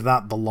 And with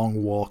that, the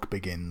long walk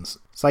begins.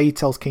 Saeed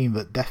tells Keen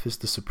that death is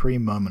the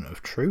supreme moment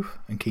of truth,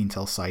 and Keen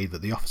tells Saeed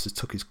that the officers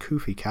took his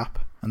kufi cap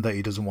and that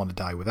he doesn't want to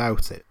die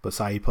without it, but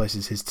Saeed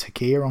places his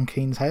takia on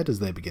Keen's head as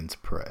they begin to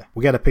pray.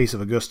 We get a piece of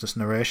Augustus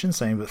narration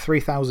saying that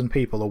 3,000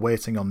 people are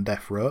waiting on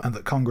death row and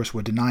that Congress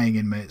were denying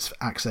inmates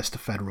access to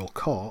federal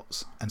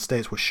courts, and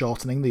states were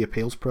shortening the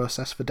appeals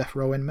process for death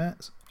row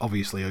inmates.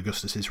 Obviously,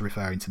 Augustus is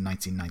referring to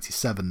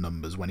 1997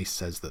 numbers when he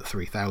says that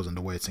 3,000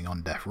 are waiting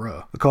on death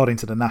row. According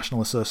to the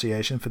National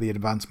Association for the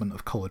Advancement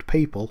of Coloured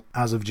People,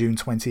 as of June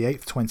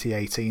 28,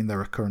 2018,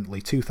 there are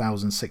currently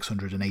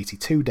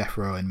 2,682 death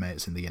row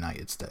inmates in the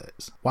United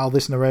States. While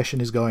this narration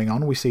is going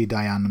on, we see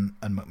Diane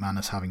and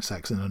McManus having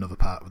sex in another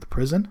part of the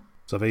prison.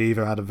 So they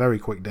either had a very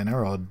quick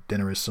dinner, or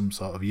dinner is some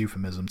sort of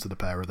euphemism to the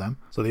pair of them.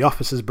 So the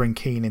officers bring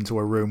Keen into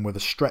a room with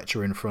a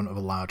stretcher in front of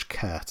a large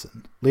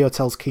curtain. Leo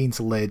tells Keen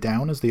to lay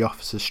down as the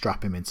officers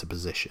strap him into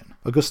position.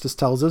 Augustus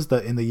tells us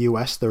that in the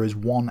US there is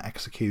one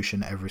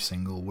execution every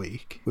single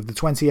week. With the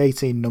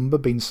 2018 number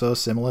being so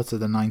similar to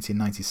the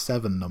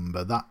 1997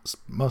 number, that's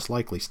most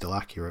likely still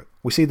accurate.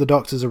 We see the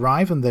doctors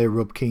arrive and they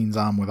rub Keen's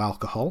arm with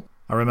alcohol.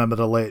 I remember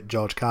the late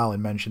George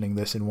Carlin mentioning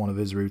this in one of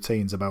his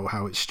routines about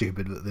how it's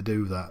stupid that they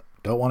do that.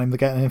 Don't want him to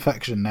get an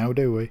infection now,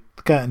 do we?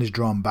 The curtain is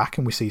drawn back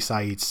and we see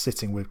Saeed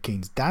sitting with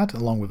Keen's dad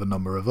along with a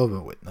number of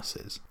other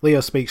witnesses.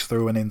 Leo speaks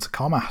through an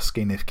intercom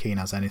asking if Keen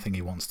has anything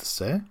he wants to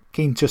say.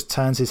 Keen just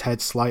turns his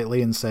head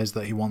slightly and says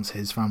that he wants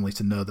his family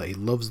to know that he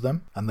loves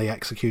them and the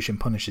execution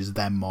punishes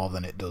them more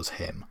than it does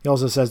him. He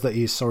also says that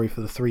he is sorry for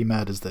the 3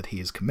 murders that he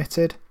has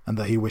committed and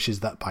that he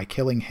wishes that by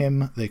killing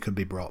him they could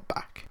be brought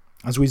back.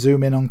 As we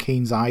zoom in on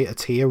Keen's eye, a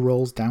tear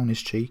rolls down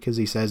his cheek as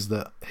he says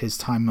that his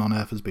time on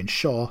Earth has been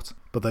short,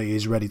 but that he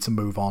is ready to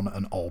move on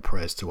and all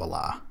praise to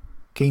Allah.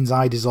 Keen's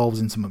eye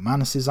dissolves into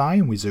McManus's eye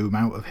and we zoom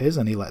out of his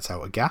and he lets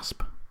out a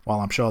gasp. While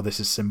I'm sure this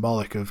is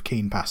symbolic of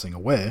Keen passing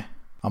away,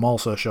 I'm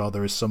also sure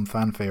there is some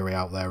fan theory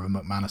out there of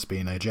McManus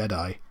being a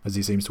Jedi, as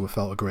he seems to have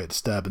felt a great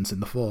disturbance in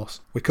the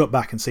Force. We cut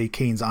back and see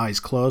Keen's eyes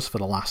close for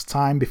the last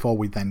time, before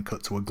we then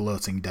cut to a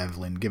gloating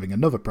Devlin giving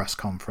another press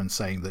conference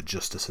saying that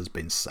justice has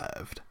been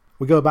served.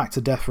 We go back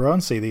to death row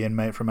and see the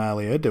inmate from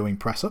earlier doing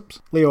press-ups.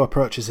 Leo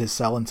approaches his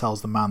cell and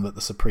tells the man that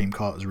the Supreme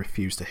Court has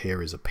refused to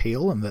hear his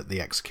appeal and that the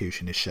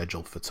execution is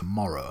scheduled for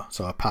tomorrow,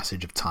 so a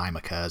passage of time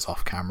occurs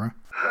off-camera.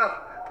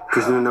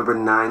 Prisoner number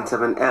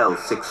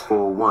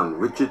 97L641,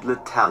 Richard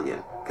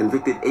L'Italian,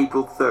 convicted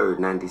April 3rd,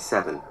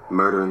 97,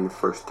 murder in the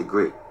first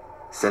degree.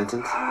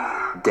 Sentence,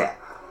 death.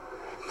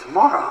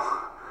 Tomorrow?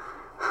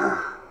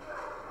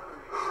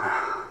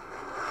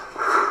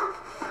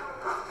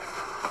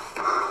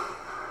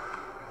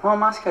 Well,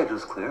 my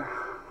schedule's clear.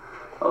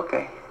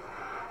 Okay.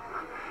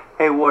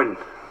 Hey, Warden.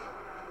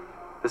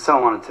 This I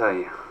want to tell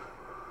you.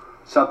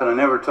 Something I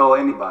never told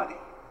anybody.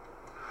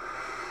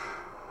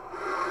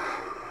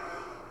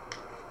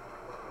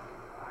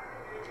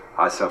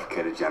 I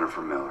suffocated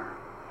Jennifer Miller.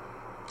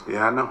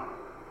 Yeah, I know.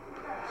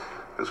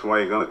 That's why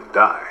you're gonna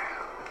die.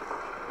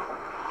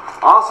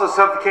 Also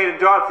suffocated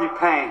Dorothy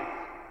Payne.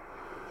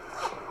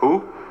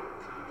 Who?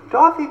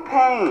 Dorothy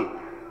Payne.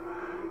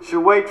 She's a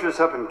waitress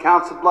up in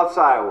Council Bluffs,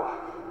 Iowa.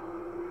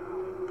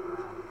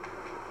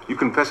 You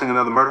confessing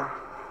another murder?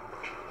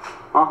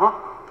 Uh-huh.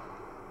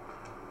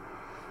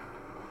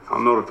 I'll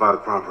notify the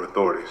proper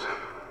authorities.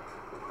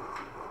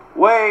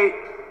 Wait.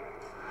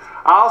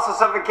 I also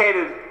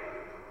suffocated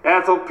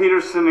Ethel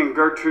Peterson and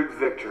Gertrude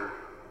Victor.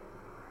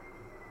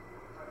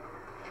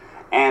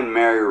 And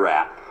Mary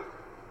Rapp.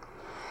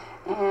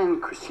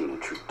 And Christina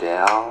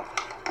Trudell.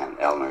 And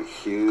Eleanor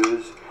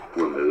Hughes.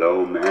 Wilma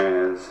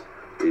Lomez.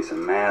 Lisa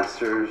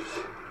Masters.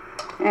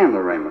 And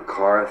Lorraine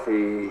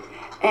McCarthy.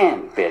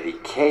 And Betty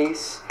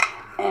Case.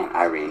 And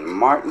Irene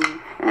Martin.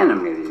 And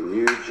Amelia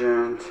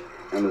Nugent.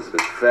 And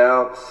Elizabeth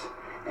Phelps.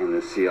 And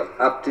Lucille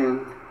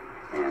Upton.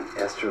 And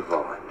Esther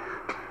Vaughan.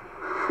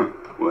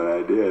 What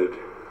I did.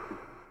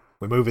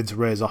 We move into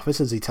Ray's office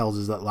as he tells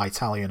us that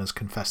L'Italian has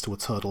confessed to a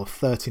total of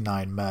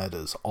 39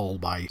 murders, all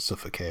by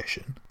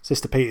suffocation.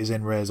 Sister Pete is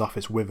in Ray's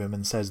office with him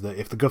and says that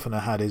if the governor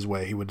had his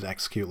way, he would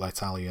execute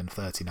L'Italian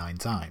 39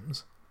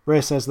 times. Ray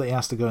says that he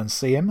has to go and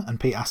see him, and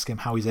Pete asks him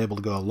how he's able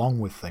to go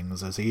along with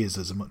things, as he is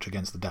as much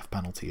against the death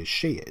penalty as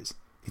she is.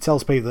 He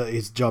tells Pete that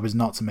his job is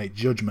not to make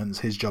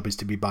judgments, his job is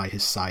to be by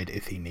his side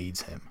if he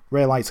needs him.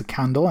 Ray lights a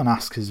candle and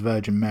asks his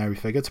Virgin Mary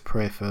figure to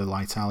pray for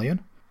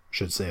L'Italian.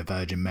 Should say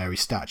Virgin Mary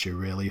statue,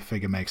 really.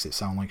 Figure makes it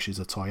sound like she's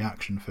a toy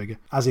action figure.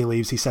 As he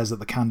leaves, he says that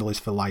the candle is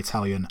for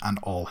L'Italian and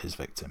all his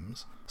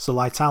victims. So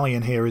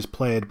L'Italian here is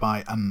played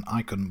by, and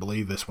I couldn't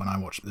believe this when I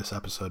watched this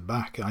episode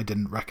back, I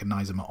didn't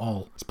recognise him at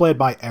all. It's played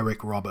by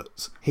Eric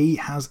Roberts. He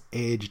has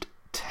aged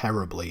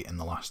terribly in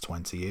the last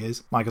 20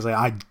 years. Like I say,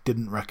 I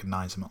didn't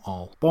recognise him at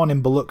all. Born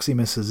in Biloxi,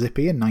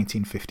 Mississippi in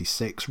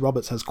 1956,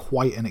 Roberts has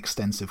quite an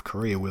extensive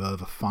career with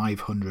over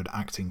 500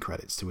 acting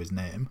credits to his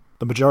name.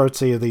 The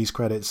majority of these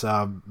credits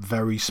are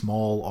very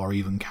small or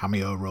even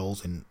cameo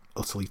roles in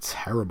utterly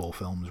terrible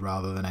films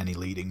rather than any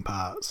leading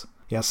parts.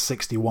 He has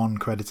 61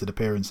 credited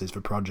appearances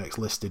for projects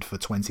listed for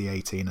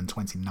 2018 and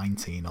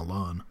 2019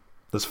 alone.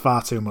 There's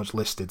far too much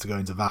listed to go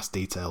into vast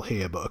detail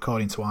here, but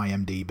according to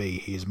IMDb,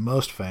 he is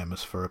most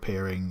famous for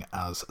appearing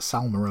as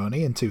Sal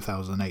Maroni in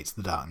 2008's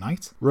The Dark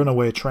Knight,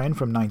 Runaway Train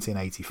from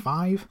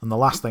 1985, and the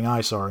last thing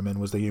I saw him in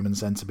was The Human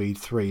Centipede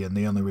 3, and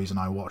the only reason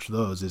I watched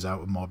those is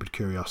out of morbid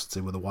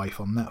curiosity with a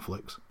wife on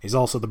Netflix. He's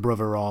also the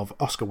brother of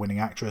Oscar-winning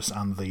actress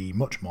and the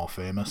much more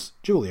famous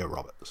Julia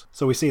Roberts.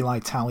 So we see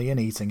L'Italian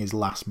eating his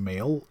last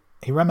meal.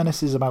 He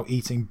reminisces about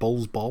eating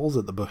bull's balls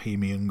at the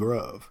Bohemian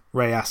Grove.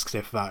 Ray asks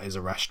if that is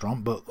a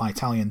restaurant, but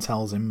L'Italian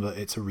tells him that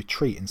it's a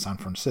retreat in San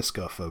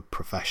Francisco for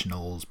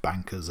professionals,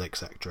 bankers,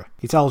 etc.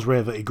 He tells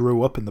Ray that he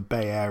grew up in the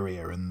Bay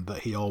Area and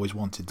that he always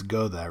wanted to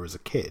go there as a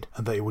kid,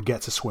 and that he would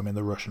get to swim in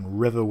the Russian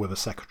River with a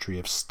Secretary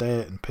of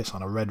State and piss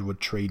on a redwood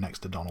tree next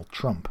to Donald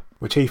Trump,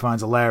 which he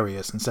finds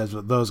hilarious and says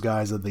that those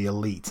guys are the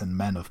elite and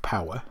men of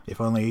power.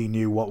 If only he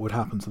knew what would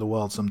happen to the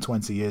world some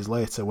 20 years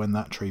later when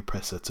that tree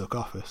pisser took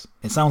office.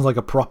 It sounds like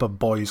a proper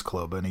boys'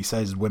 club, and he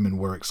says women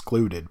were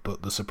excluded,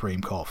 but the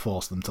Supreme Court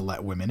forced them to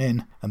let women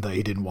in, and that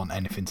he didn't want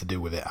anything to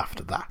do with it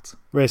after that.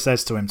 Ray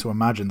says to him to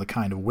imagine the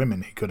kind of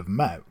women he could have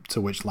met,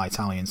 to which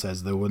L'Italian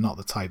says they were not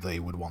the type that he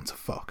would want to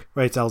fuck.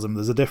 Ray tells him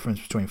there's a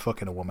difference between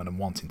fucking a woman and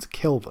wanting to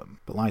kill them,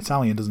 but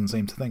L'Italian doesn't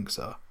seem to think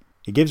so.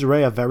 He gives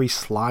Ray a very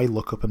sly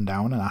look up and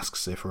down and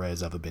asks if Ray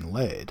has ever been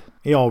laid.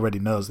 He already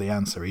knows the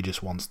answer, he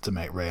just wants to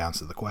make Ray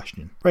answer the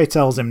question. Ray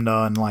tells him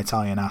no, and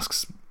L'Italian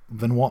asks,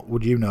 then what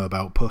would you know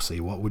about pussy?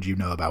 What would you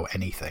know about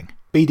anything?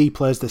 BD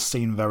plays this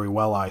scene very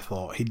well, I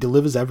thought. He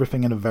delivers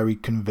everything in a very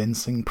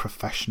convincing,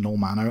 professional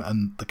manner,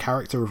 and the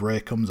character of Ray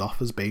comes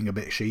off as being a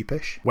bit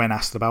sheepish when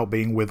asked about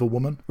being with a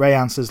woman. Ray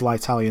answers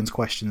L'Italian's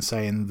question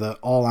saying that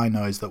all I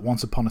know is that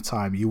once upon a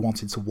time you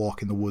wanted to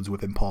walk in the woods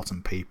with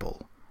important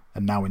people,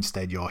 and now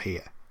instead you're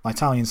here.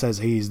 L'Italian says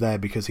he's there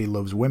because he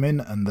loves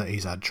women, and that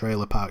he's had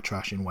trailer park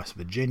trash in West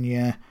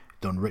Virginia,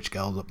 done rich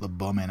girls up the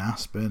bum in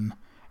Aspen,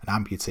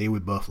 an amputee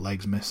with both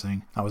legs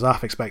missing. I was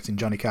half expecting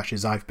Johnny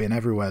Cash's I've Been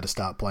Everywhere to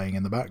start playing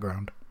in the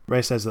background.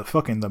 Ray says that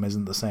fucking them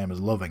isn't the same as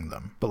loving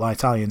them, but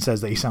L'Italian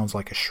says that he sounds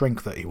like a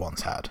shrink that he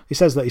once had. He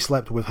says that he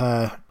slept with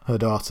her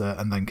daughter,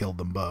 and then killed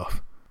them both.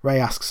 Ray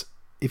asks,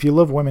 if you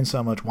love women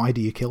so much, why do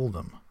you kill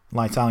them?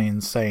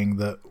 L'Italian's saying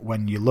that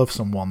when you love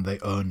someone, they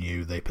own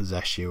you, they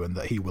possess you, and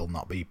that he will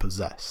not be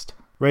possessed.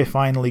 Ray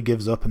finally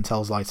gives up and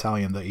tells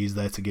L'Italian that he's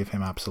there to give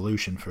him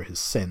absolution for his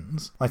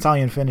sins.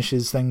 L'Italian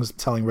finishes things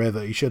telling Ray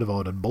that he should have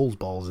ordered bull's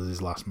balls as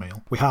his last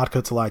meal. We hard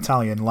cut to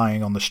L'Italian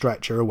lying on the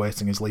stretcher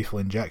awaiting his lethal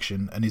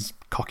injection, and his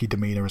cocky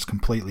demeanour has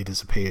completely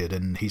disappeared,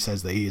 and he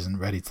says that he isn't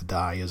ready to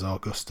die as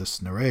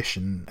Augustus'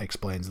 narration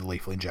explains the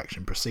lethal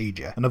injection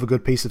procedure. Another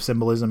good piece of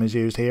symbolism is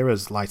used here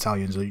as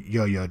L'Italian's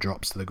yo-yo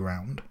drops to the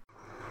ground.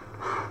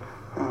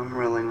 I'm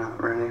really not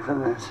ready for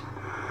this.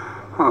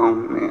 Oh,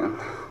 man.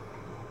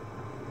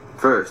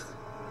 First,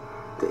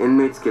 the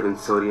inmate's given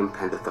sodium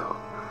pentothal,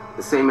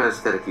 the same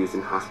anesthetic used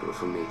in hospitals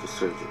for major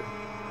surgery.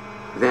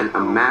 Then a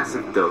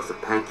massive dose of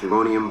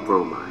pancuronium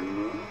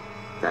bromide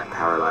that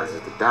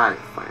paralyzes the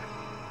diaphragm.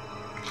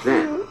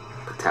 Then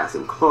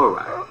potassium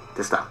chloride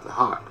to stop the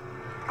heart.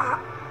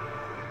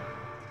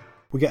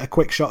 We get a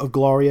quick shot of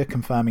Gloria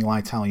confirming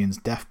L'Italian's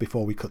death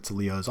before we cut to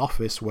Leo's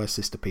office, where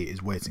Sister Pete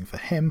is waiting for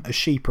him as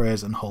she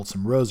prays and holds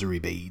some rosary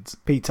beads.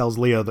 Pete tells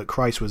Leo that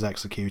Christ was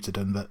executed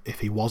and that if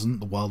he wasn't,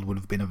 the world would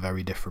have been a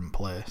very different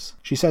place.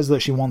 She says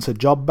that she wants her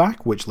job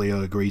back, which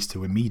Leo agrees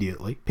to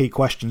immediately. Pete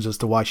questions as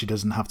to why she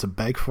doesn't have to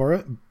beg for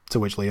it, to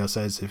which Leo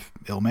says if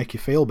it'll make you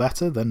feel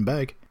better, then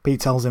beg.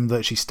 Pete tells him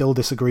that she still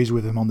disagrees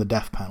with him on the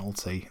death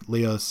penalty.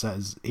 Leo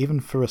says,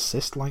 even for a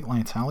cyst like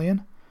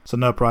L'Italian? So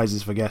no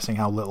prizes for guessing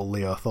how little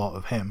Leo thought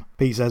of him.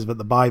 Pete says that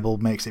the Bible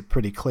makes it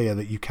pretty clear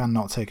that you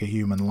cannot take a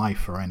human life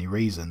for any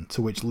reason,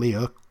 to which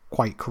Leo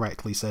quite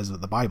correctly says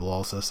that the Bible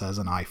also says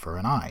an eye for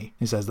an eye.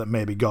 He says that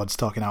maybe God's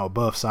talking out of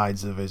both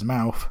sides of his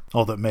mouth,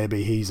 or that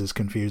maybe he's as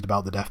confused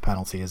about the death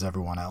penalty as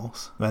everyone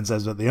else. Then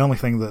says that the only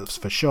thing that's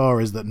for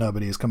sure is that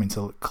nobody is coming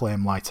to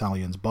claim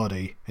L'Italian's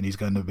body, and he's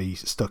going to be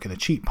stuck in a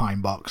cheap pine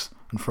box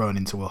and thrown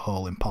into a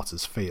hole in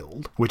Potter's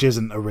Field, which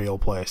isn't a real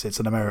place, it's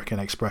an American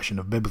expression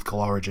of biblical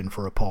origin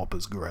for a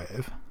pauper's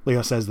grave.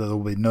 Leo says that there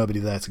will be nobody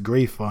there to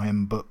grieve for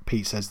him, but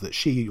Pete says that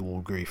she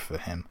will grieve for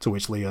him, to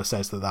which Leo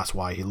says that that's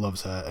why he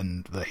loves her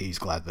and that he's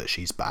glad that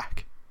she's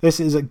back. This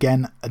is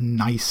again a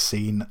nice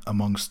scene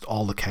amongst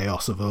all the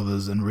chaos of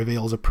others and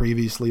reveals a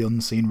previously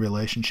unseen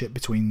relationship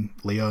between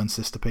Leo and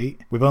Sister Pete.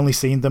 We've only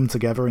seen them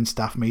together in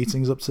staff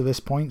meetings up to this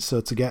point,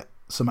 so to get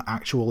some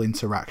actual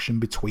interaction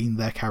between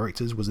their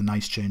characters was a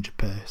nice change of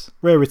pace.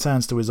 Ray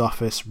returns to his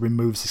office,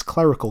 removes his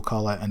clerical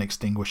collar and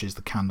extinguishes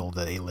the candle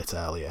that he lit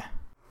earlier.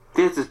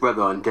 There's his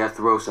brother on death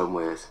row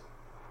somewheres.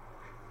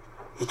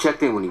 He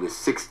checked in when he was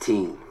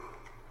 16.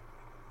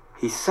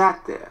 He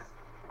sat there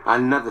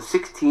another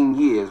 16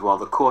 years while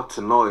the courts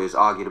and lawyers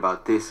argued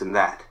about this and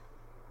that.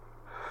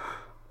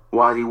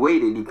 While he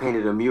waited, he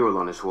painted a mural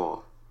on his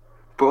wall.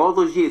 For all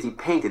those years he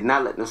painted,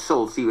 not letting a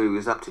soul see what he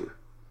was up to.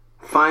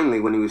 Finally,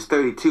 when he was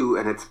 32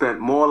 and had spent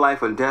more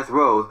life on death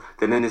row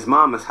than in his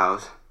mama's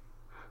house,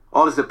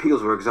 all his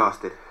appeals were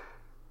exhausted.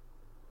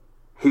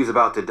 He was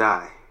about to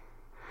die.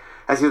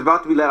 As he was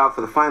about to be let out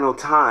for the final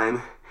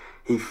time,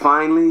 he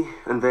finally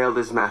unveiled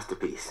his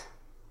masterpiece.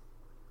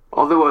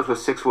 All there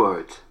was 6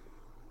 words.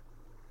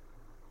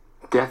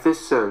 Death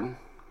is certain,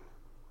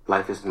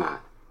 life is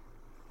not.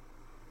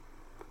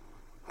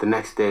 The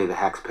next day, the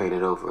hacks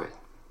painted over it.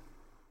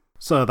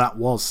 So that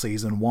was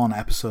Season 1,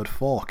 Episode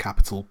 4,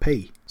 Capital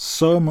P.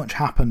 So much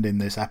happened in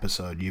this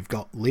episode. You've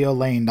got Leo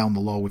laying down the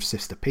law with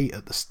Sister Pete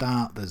at the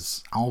start,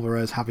 there's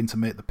Alvarez having to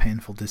make the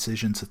painful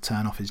decision to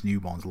turn off his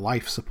newborn's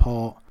life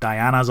support,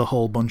 Diane has a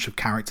whole bunch of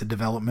character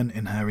development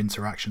in her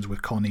interactions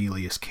with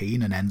Cornelius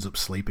Keene and ends up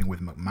sleeping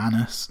with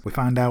McManus. We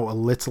find out a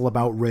little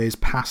about Ray's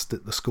past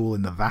at the school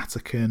in the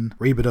Vatican,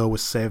 Rebadow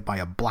was saved by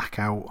a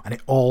blackout, and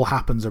it all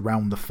happens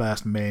around the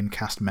first main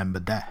cast member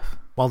death.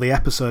 While the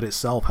episode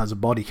itself has a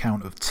body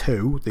count of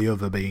 2, the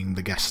other being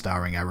the guest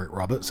starring Eric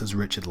Roberts as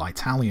Richard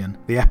L'Italian,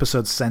 the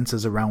episode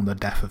centres around the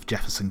death of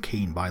Jefferson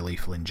Keene by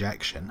lethal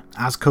injection.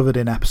 As covered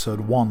in episode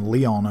 1,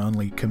 Leon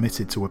only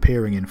committed to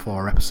appearing in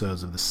 4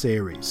 episodes of the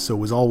series, so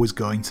was always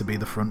going to be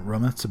the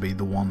front-runner to be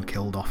the one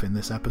killed off in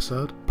this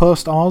episode.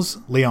 Post-Oz,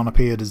 Leon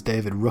appeared as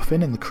David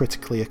Ruffin in the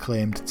critically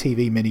acclaimed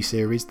TV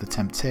miniseries The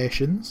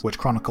Temptations, which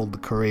chronicled the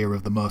career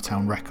of the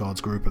Motown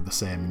Records group of the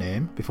same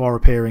name, before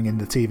appearing in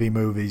the TV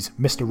movies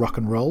Mr. Rock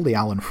and Roll, the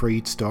Alan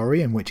Freed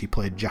story in which he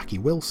played Jackie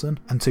Wilson,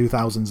 and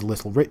 2000's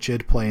Little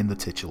Richard playing the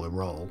titular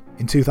role.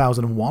 In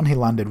 2001 he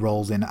landed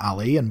roles in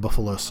Ali and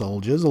Buffalo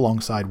Soldiers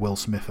alongside Will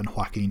Smith and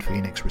Joaquin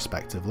Phoenix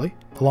respectively.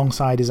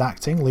 Alongside his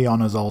acting,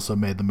 Leon has also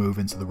made the move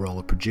into the role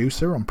of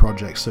producer on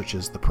projects such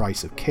as The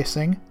Price of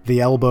Kissing,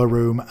 The Elbow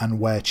Room and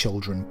Where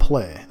Children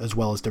Play, as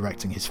well as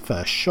directing his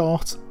first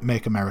short,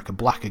 Make America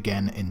Black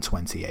Again, in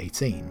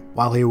 2018.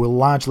 While he will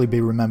largely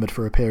be remembered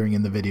for appearing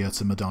in the video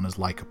to Madonna's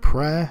Like a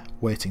Prayer,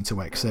 Waiting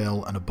to Exhale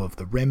Hill and Above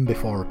the Rim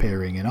before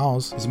appearing in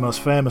Oz, his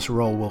most famous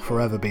role will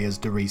forever be as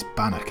Derice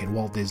Bannock in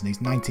Walt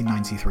Disney's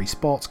 1993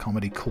 sports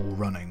comedy Cool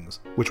Runnings,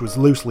 which was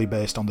loosely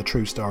based on the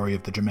true story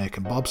of the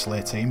Jamaican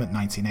bobsleigh team at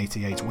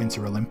 1988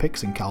 Winter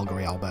Olympics in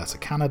Calgary, Alberta,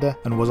 Canada,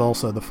 and was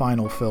also the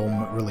final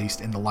film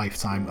released in the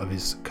lifetime of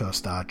his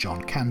co-star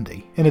John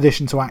Candy. In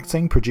addition to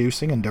acting,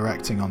 producing and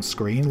directing on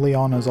screen,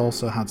 Leon has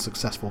also had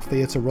successful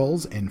theatre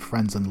roles in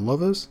Friends and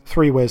Lovers,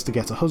 3 Ways to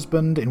Get a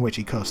Husband, in which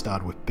he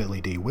co-starred with Billy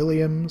D.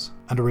 Williams,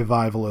 and a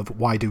revival of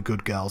Why Do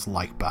Good Girls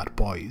Like Bad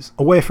Boys.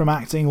 Away from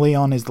acting,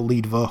 Leon is the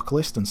lead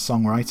vocalist and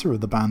songwriter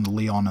of the band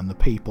Leon and the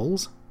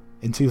Peoples.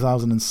 In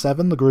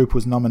 2007, the group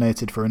was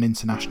nominated for an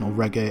International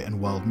Reggae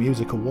and World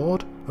Music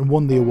Award and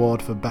won the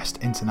award for Best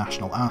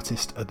International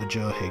Artist at the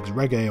Joe Higgs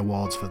Reggae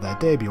Awards for their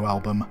debut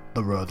album,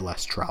 The Road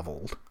Less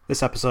Travelled.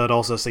 This episode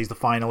also sees the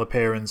final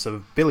appearance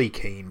of Billy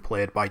Keane,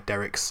 played by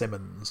Derek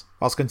Simmons.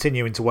 Whilst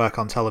continuing to work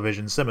on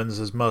television, Simmons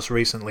has most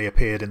recently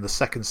appeared in the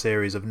second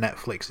series of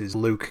Netflix's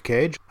Luke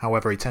Cage.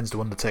 However, he tends to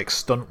undertake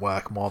stunt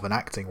work more than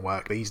acting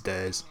work these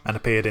days, and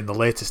appeared in the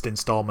latest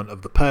instalment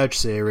of the Purge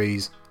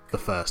series, The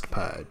First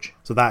Purge.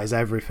 So that is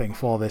everything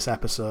for this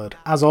episode.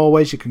 As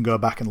always, you can go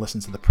back and listen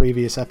to the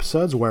previous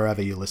episodes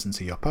wherever you listen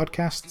to your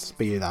podcasts,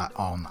 be that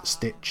on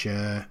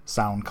Stitcher,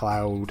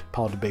 SoundCloud,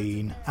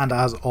 Podbean, and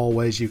as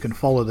always, you can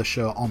follow the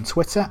show on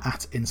Twitter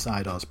at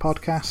Inside Oz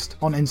Podcast,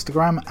 on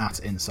Instagram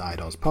at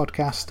Inside Oz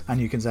Podcast, and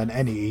you can send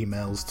any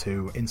emails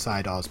to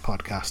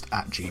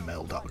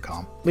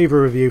insideozpodcast@gmail.com. Leave a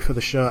review for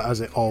the show,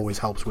 as it always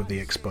helps with the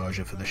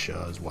exposure for the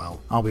show as well.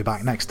 I'll be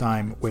back next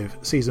time with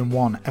Season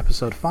 1,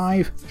 Episode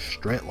 5,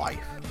 Straight Life.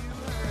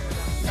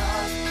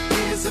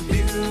 Love is a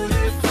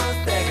beautiful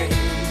thing.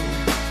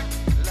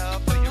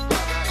 Love for your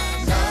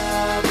brother.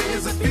 Love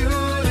is a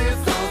beautiful